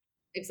well.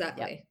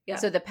 Exactly. Yeah.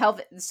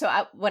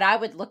 So what I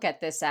would look at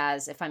this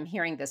as, if I'm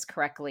hearing this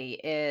correctly,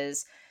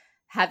 is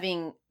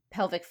having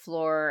pelvic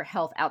floor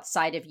health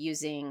outside of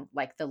using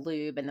like the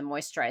lube and the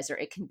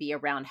moisturizer. It can be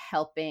around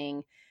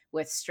helping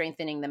with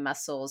strengthening the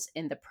muscles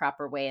in the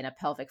proper way, and a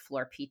pelvic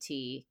floor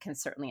PT can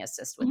certainly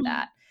assist with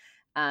that.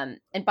 And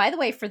by the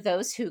way, for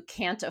those who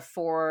can't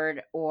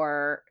afford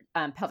or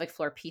pelvic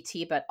floor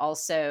PT, but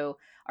also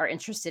are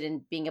interested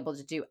in being able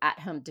to do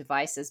at-home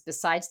devices,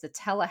 besides the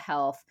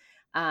telehealth,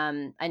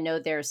 I know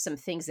there's some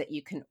things that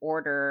you can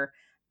order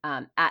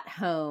at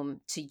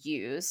home to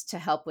use to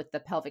help with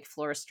the pelvic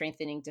floor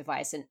strengthening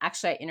device. And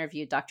actually, I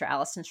interviewed Dr.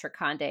 Allison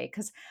Shrikande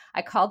because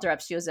I called her up.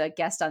 She was a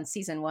guest on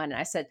season 1. And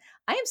I said,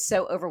 I am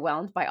so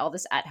overwhelmed by all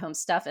this at-home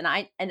stuff. And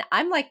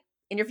I'm like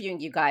interviewing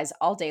you guys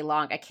all day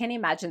long. I can't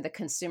imagine the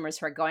consumers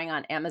who are going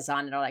on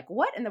Amazon and are like,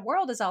 what in the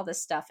world is all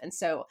this stuff? And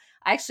so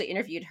I actually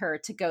interviewed her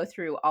to go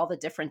through all the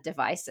different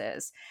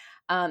devices.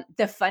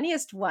 The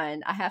funniest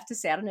one, I have to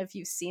say, I don't know if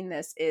you've seen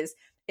this, is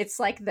it's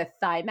like the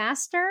Thigh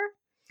Master.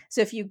 So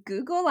if you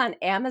Google on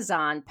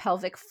Amazon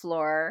pelvic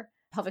floor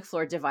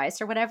device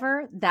or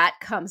whatever, that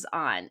comes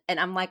on. And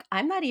I'm like,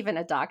 I'm not even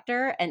a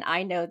doctor. And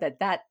I know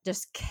that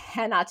just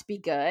cannot be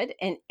good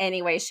in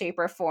any way, shape,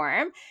 or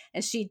form.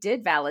 And she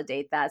did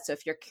validate that. So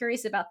if you're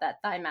curious about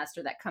that Thigh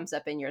Master that comes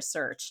up in your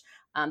search,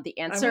 the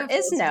answer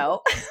is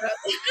no.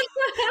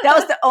 That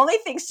was the only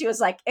thing she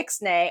was like,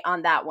 ixnay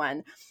on that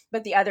one.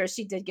 But the others,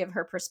 she did give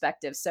her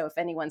perspective. So if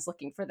anyone's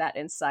looking for that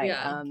insight,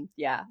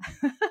 yeah.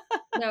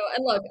 No,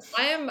 and look,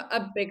 I am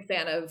a big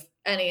fan of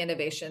any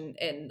innovation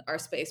in our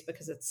space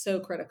because it's so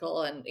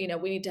critical, and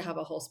we need to have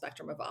a whole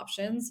spectrum of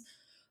options.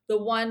 The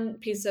one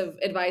piece of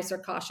advice or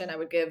caution I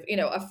would give,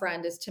 a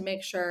friend, is to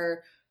make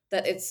sure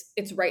that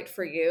it's right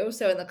for you.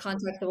 So in the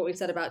context of what we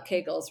said about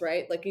Kegels,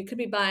 right? Like you could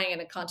be buying an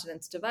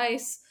incontinence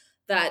device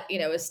that,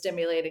 is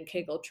stimulating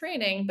Kegel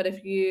training, but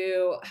if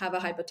you have a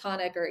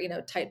hypotonic or,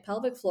 tight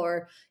pelvic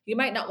floor, you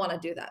might not want to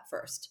do that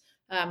first.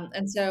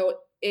 And so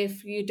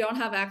if you don't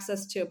have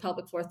access to a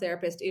pelvic floor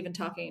therapist, even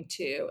talking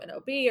to an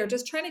OB or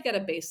just trying to get a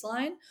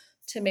baseline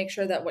to make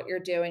sure that what you're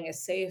doing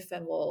is safe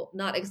and will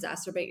not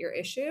exacerbate your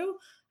issue,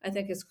 I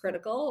think is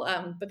critical,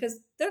 because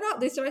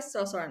these devices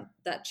also aren't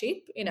that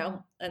cheap,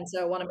 and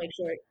so I want to make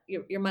sure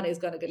your money is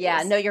going to get.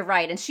 Yeah, no, you're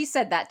right. And she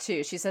said that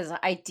too. She says,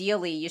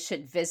 ideally you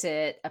should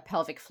visit a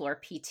pelvic floor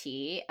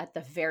PT at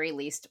the very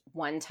least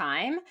one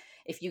time.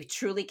 If you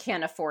truly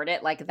can't afford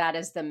it, like that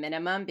is the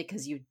minimum,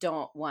 because you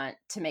don't want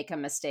to make a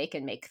mistake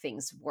and make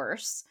things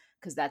worse,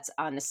 because that's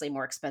honestly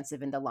more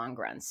expensive in the long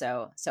run.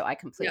 So I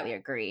completely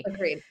agree.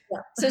 Agreed. Yeah.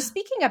 So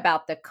speaking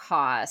about the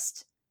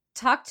cost,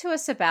 talk to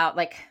us about,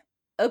 like,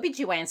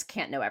 OBGYNs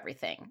can't know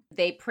everything.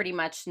 They pretty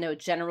much know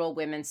general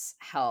women's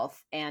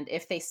health. And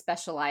if they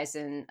specialize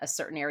in a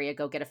certain area,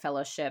 go get a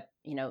fellowship,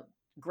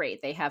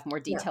 great. They have more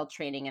detailed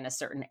training in a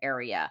certain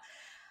area.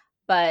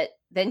 But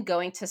then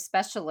going to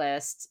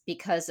specialists,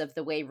 because of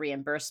the way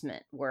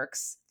reimbursement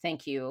works,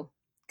 thank you,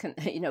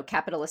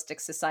 capitalistic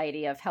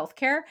society of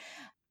healthcare,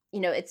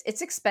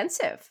 it's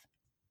expensive.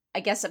 I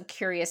guess I'm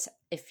curious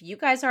if you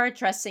guys are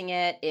addressing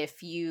it,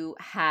 if you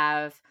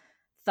have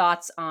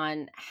thoughts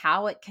on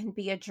how it can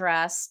be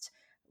addressed,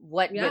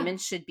 what women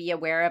should be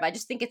aware of. I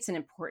just think it's an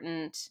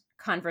important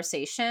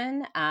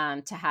conversation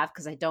to have,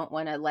 because I don't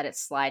want to let it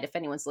slide. If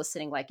anyone's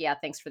listening, like, yeah,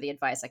 thanks for the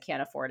advice, I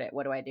can't afford it,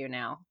 what do I do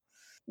now?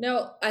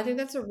 No, I think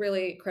that's a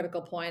really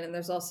critical point. And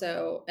there's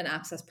also an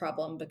access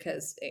problem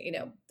because,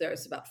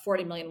 there's about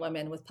 40 million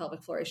women with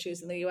pelvic floor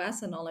issues in the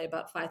US and only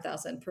about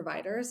 5,000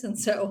 providers. And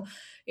so,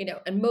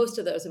 and most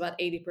of those, about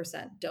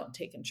 80%, don't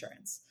take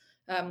insurance.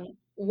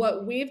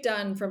 What we've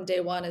done from day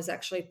one is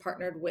actually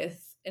partnered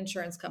with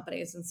insurance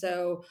companies. And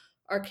so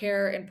our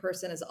care in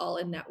person is all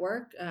in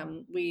network.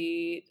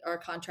 We are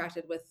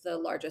contracted with the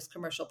largest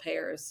commercial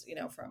payers,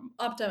 from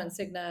Optum and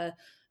Cigna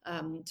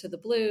to the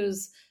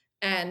Blues.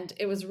 And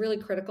it was really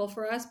critical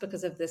for us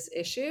because of this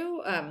issue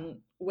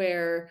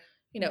where,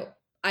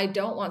 I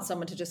don't want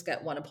someone to just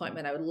get one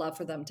appointment. I would love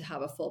for them to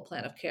have a full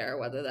plan of care,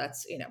 whether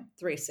that's,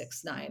 3,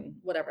 6, 9,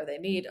 whatever they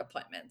need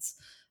appointments.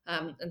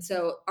 And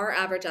so our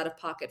average out of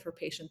pocket for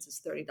patients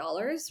is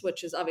 $30,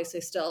 which is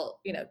obviously still,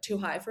 too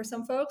high for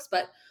some folks,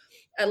 but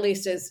at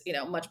least is,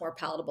 much more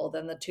palatable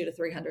than the $200 to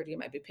 $300 you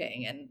might be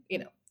paying in,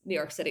 New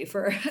York City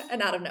for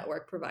an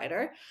out-of-network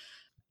provider.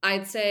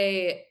 I'd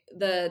say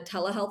the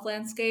telehealth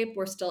landscape,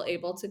 we're still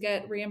able to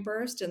get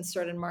reimbursed in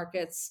certain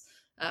markets.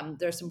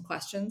 There's some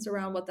questions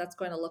around what that's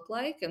going to look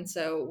like. And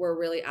so we're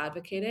really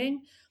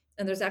advocating.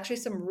 And there's actually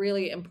some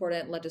really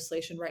important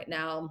legislation right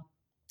now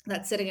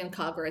that's sitting in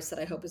Congress that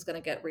I hope is going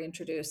to get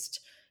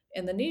reintroduced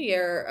in the new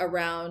year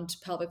around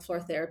pelvic floor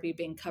therapy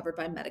being covered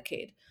by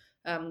Medicaid.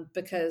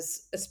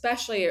 Because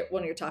especially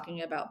when you're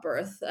talking about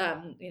birth,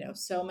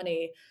 so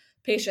many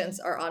patients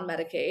are on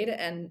Medicaid,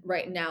 and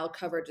right now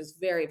coverage is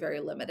very,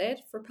 very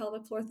limited for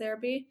pelvic floor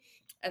therapy.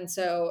 And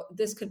so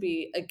this could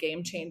be a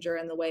game changer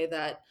in the way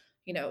that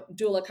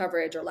doula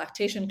coverage or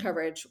lactation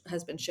coverage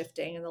has been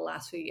shifting in the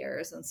last few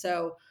years. And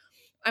so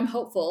I'm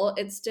hopeful.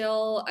 It's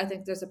still, I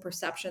think there's a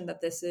perception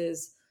that this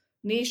is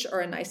niche or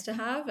a nice to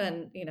have.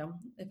 And,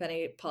 if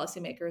any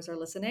policymakers are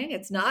listening,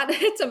 it's not,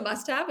 it's a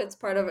must have. It's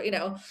part of,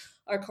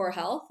 our core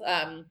health.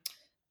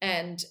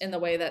 And in the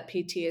way that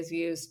PT is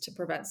used to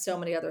prevent so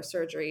many other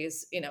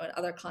surgeries, in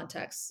other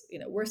contexts,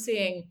 we're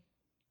seeing,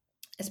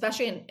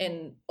 especially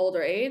in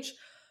older age,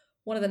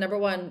 one of the number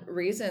one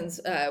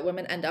reasons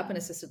women end up in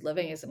assisted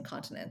living is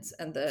incontinence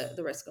and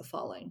the risk of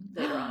falling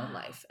later on in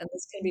life. And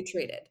this can be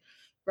treated,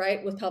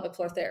 right, with pelvic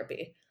floor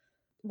therapy.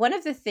 One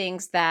of the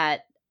things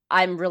that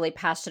I'm really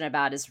passionate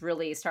about is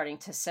really starting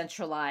to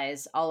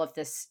centralize all of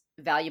this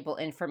valuable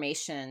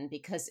information,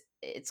 because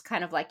it's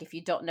kind of like if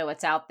you don't know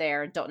what's out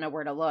there and don't know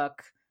where to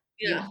look,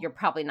 you're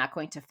probably not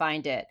going to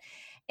find it.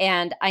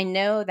 And I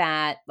know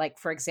that, like,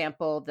 for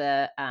example,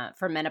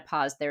 for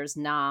menopause, there's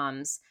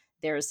NOMS,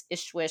 there's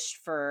ISHWISH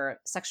for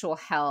sexual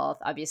health,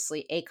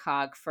 obviously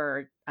ACOG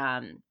for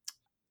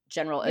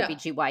general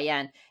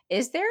OBGYN.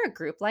 Is there a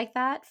group like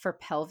that for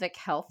pelvic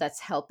health that's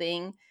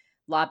helping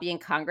lobby in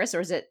Congress,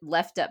 or is it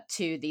left up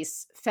to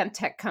these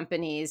femtech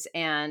companies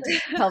and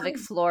pelvic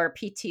floor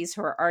PTs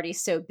who are already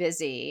so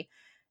busy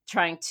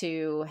trying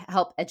to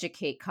help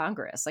educate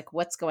Congress? Like,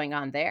 what's going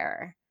on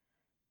there?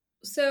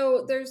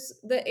 So there's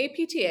the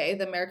APTA,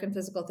 the American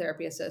Physical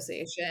Therapy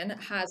Association,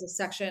 has a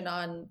section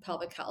on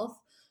pelvic health,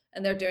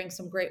 and they're doing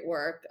some great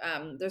work.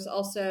 There's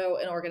also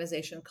an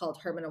organization called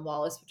Herman and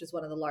Wallace, which is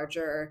one of the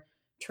larger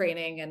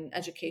training and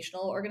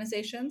educational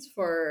organizations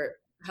for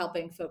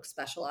helping folks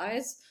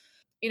specialize.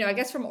 I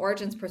guess from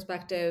Origin's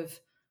perspective,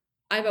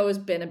 I've always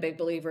been a big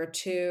believer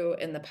too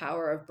in the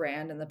power of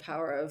brand and the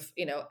power of,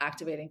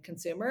 activating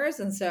consumers.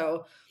 And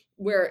so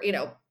we're,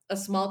 a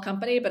small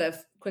company, but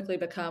have quickly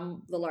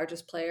become the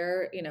largest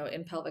player,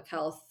 in pelvic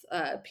health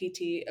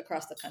PT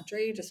across the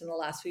country just in the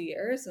last few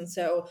years. And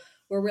so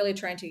we're really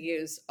trying to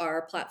use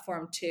our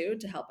platform too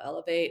to help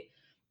elevate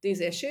these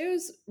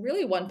issues,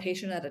 really one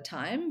patient at a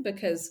time,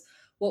 because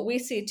what we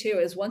see too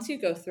is once you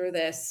go through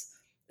this,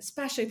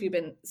 especially if you've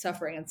been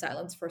suffering in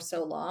silence for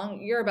so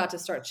long, you're about to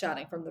start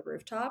shouting from the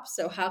rooftops.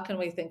 So how can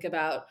we think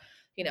about,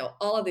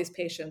 all of these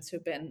patients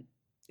who've been,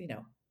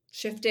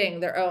 shifting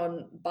their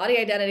own body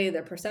identity,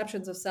 their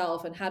perceptions of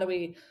self, and how do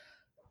we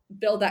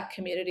build that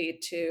community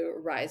to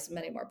rise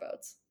many more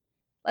boats?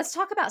 Let's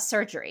talk about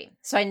surgery.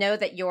 So I know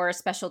that your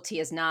specialty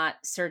is not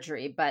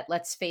surgery, but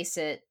let's face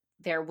it,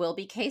 there will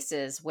be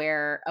cases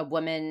where a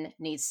woman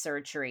needs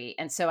surgery.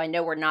 And so I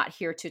know we're not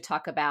here to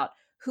talk about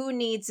who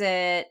needs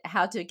it,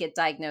 how to get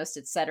diagnosed,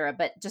 et cetera,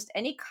 but just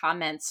any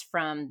comments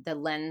from the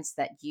lens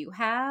that you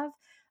have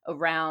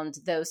around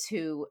those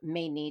who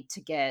may need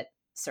to get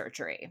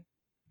surgery.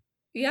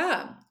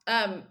 Yeah.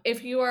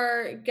 If you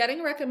are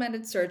getting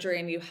recommended surgery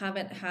and you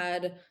haven't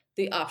had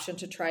the option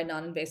to try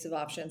non-invasive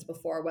options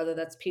before, whether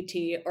that's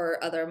PT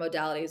or other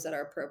modalities that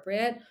are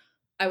appropriate,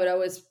 I would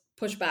always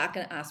push back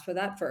and ask for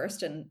that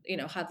first and,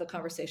 have the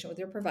conversation with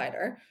your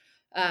provider.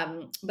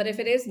 But if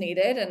it is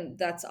needed, and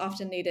that's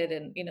often needed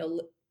in,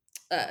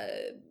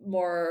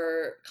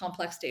 more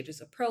complex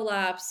stages of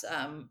prolapse,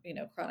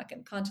 chronic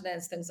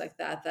incontinence, things like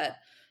that,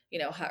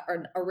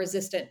 are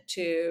resistant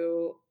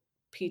to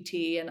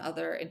PT and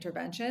other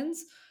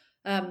interventions.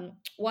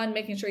 One,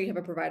 making sure you have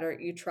a provider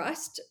you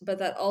trust, but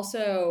that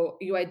also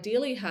you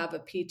ideally have a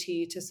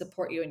PT to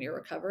support you in your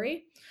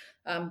recovery,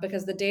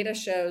 because the data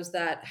shows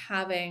that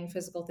having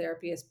physical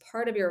therapy as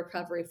part of your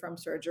recovery from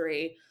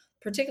surgery,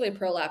 particularly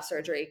prolapse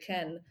surgery,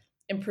 can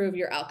improve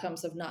your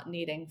outcomes of not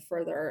needing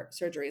further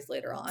surgeries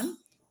later on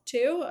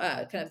too,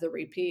 kind of the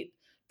repeat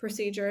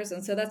procedures.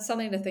 And so that's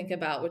something to think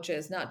about, which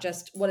is not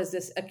just what is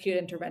this acute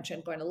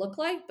intervention going to look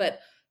like, but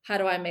how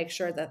do I make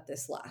sure that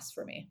this lasts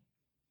for me?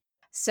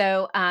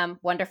 So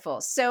wonderful.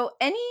 So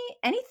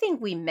anything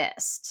we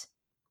missed?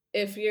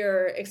 If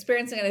you're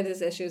experiencing any of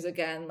these issues,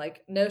 again,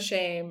 like no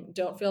shame,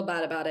 don't feel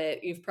bad about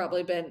it. You've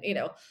probably been,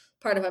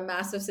 part of a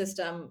massive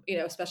system,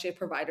 especially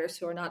providers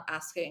who are not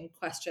asking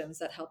questions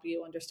that help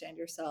you understand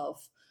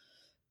yourself.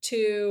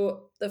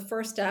 The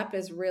first step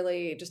is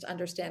really just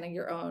understanding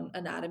your own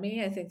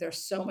anatomy. I think there's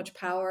so much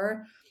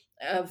power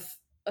of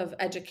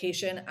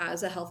education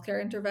as a healthcare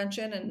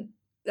intervention. And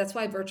that's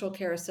why virtual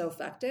care is so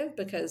effective,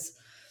 because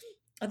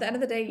at the end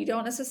of the day, you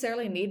don't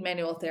necessarily need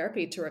manual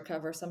therapy to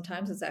recover.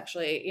 Sometimes it's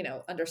actually,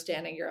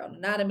 understanding your own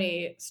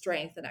anatomy,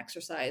 strength, and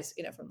exercise,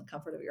 from the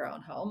comfort of your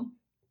own home.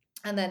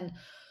 And then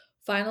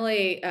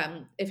finally,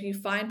 if you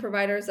find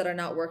providers that are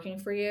not working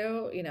for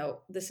you,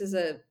 this is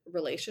a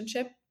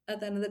relationship at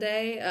the end of the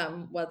day,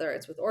 whether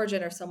it's with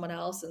Origin or someone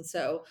else. And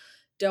so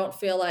don't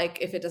feel like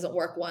if it doesn't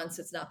work once,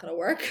 it's not going to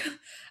work.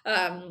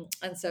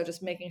 And so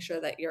just making sure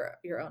that you're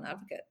your own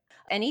advocate.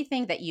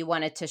 Anything that you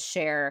wanted to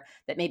share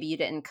that maybe you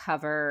didn't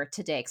cover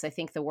today, because I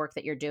think the work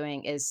that you're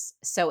doing is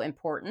so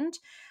important.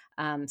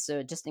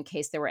 So just in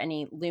case there were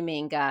any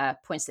looming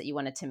points that you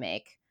wanted to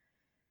make.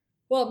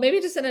 Well,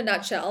 maybe just in a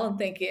nutshell, and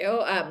thank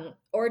you.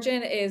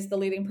 Origin is the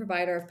leading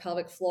provider of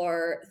pelvic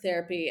floor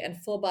therapy and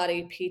full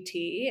body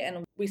PT,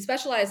 and we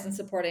specialize in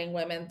supporting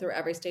women through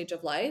every stage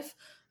of life,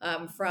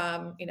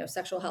 from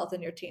sexual health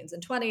in your teens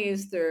and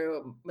 20s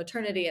through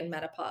maternity and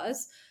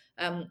menopause.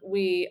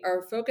 We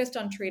are focused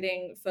on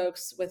treating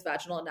folks with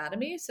vaginal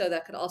anatomy, so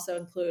that could also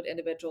include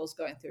individuals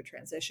going through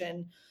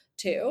transition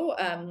too.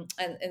 And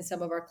in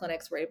some of our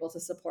clinics, we're able to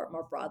support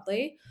more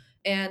broadly.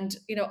 And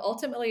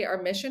ultimately,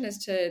 our mission is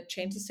to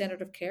change the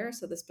standard of care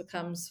so this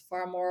becomes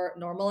far more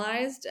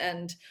normalized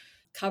and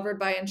covered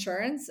by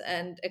insurance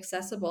and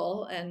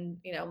accessible. And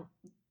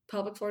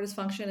pelvic floor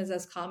dysfunction is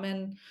as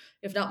common,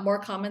 if not more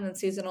common, than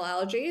seasonal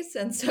allergies.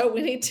 And so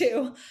we need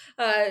to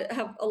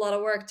have a lot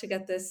of work to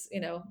get this,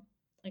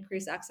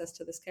 increase access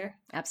to this care.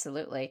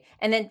 Absolutely.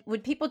 And then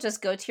would people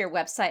just go to your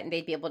website and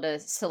they'd be able to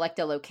select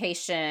a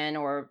location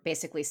or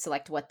basically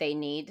select what they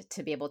need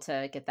to be able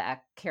to get the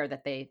care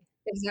that they...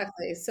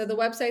 Exactly. So the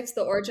website's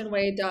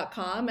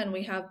theoriginway.com, and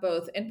we have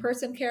both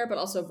in-person care, but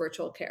also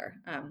virtual care,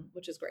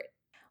 which is great.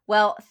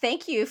 Well,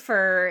 thank you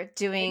for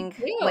doing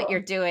what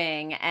you're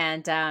doing.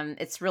 And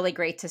it's really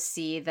great to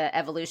see the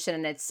evolution,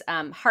 and it's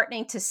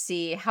heartening to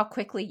see how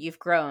quickly you've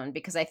grown,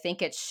 because I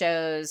think it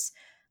shows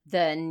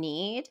the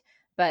need,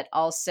 but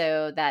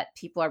also that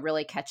people are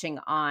really catching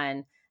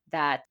on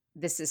that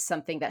this is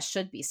something that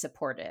should be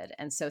supported.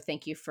 And so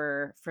thank you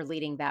for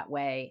leading that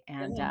way,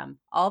 and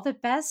all the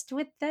best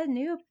with the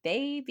new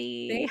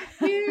baby.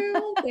 Thank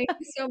you. Thank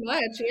you so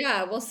much.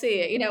 Yeah, we'll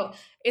see.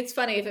 It's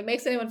funny, if it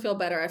makes anyone feel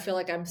better, I feel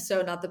like I'm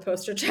so not the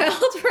poster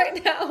child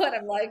right now. And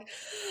I'm like,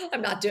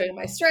 I'm not doing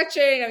my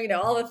stretching,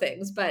 all the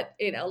things, but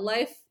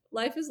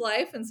life is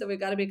life. And so we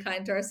got to be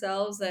kind to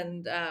ourselves.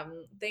 And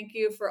thank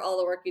you for all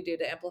the work you do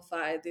to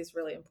amplify these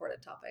really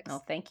important topics.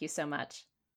 Oh, thank you so much.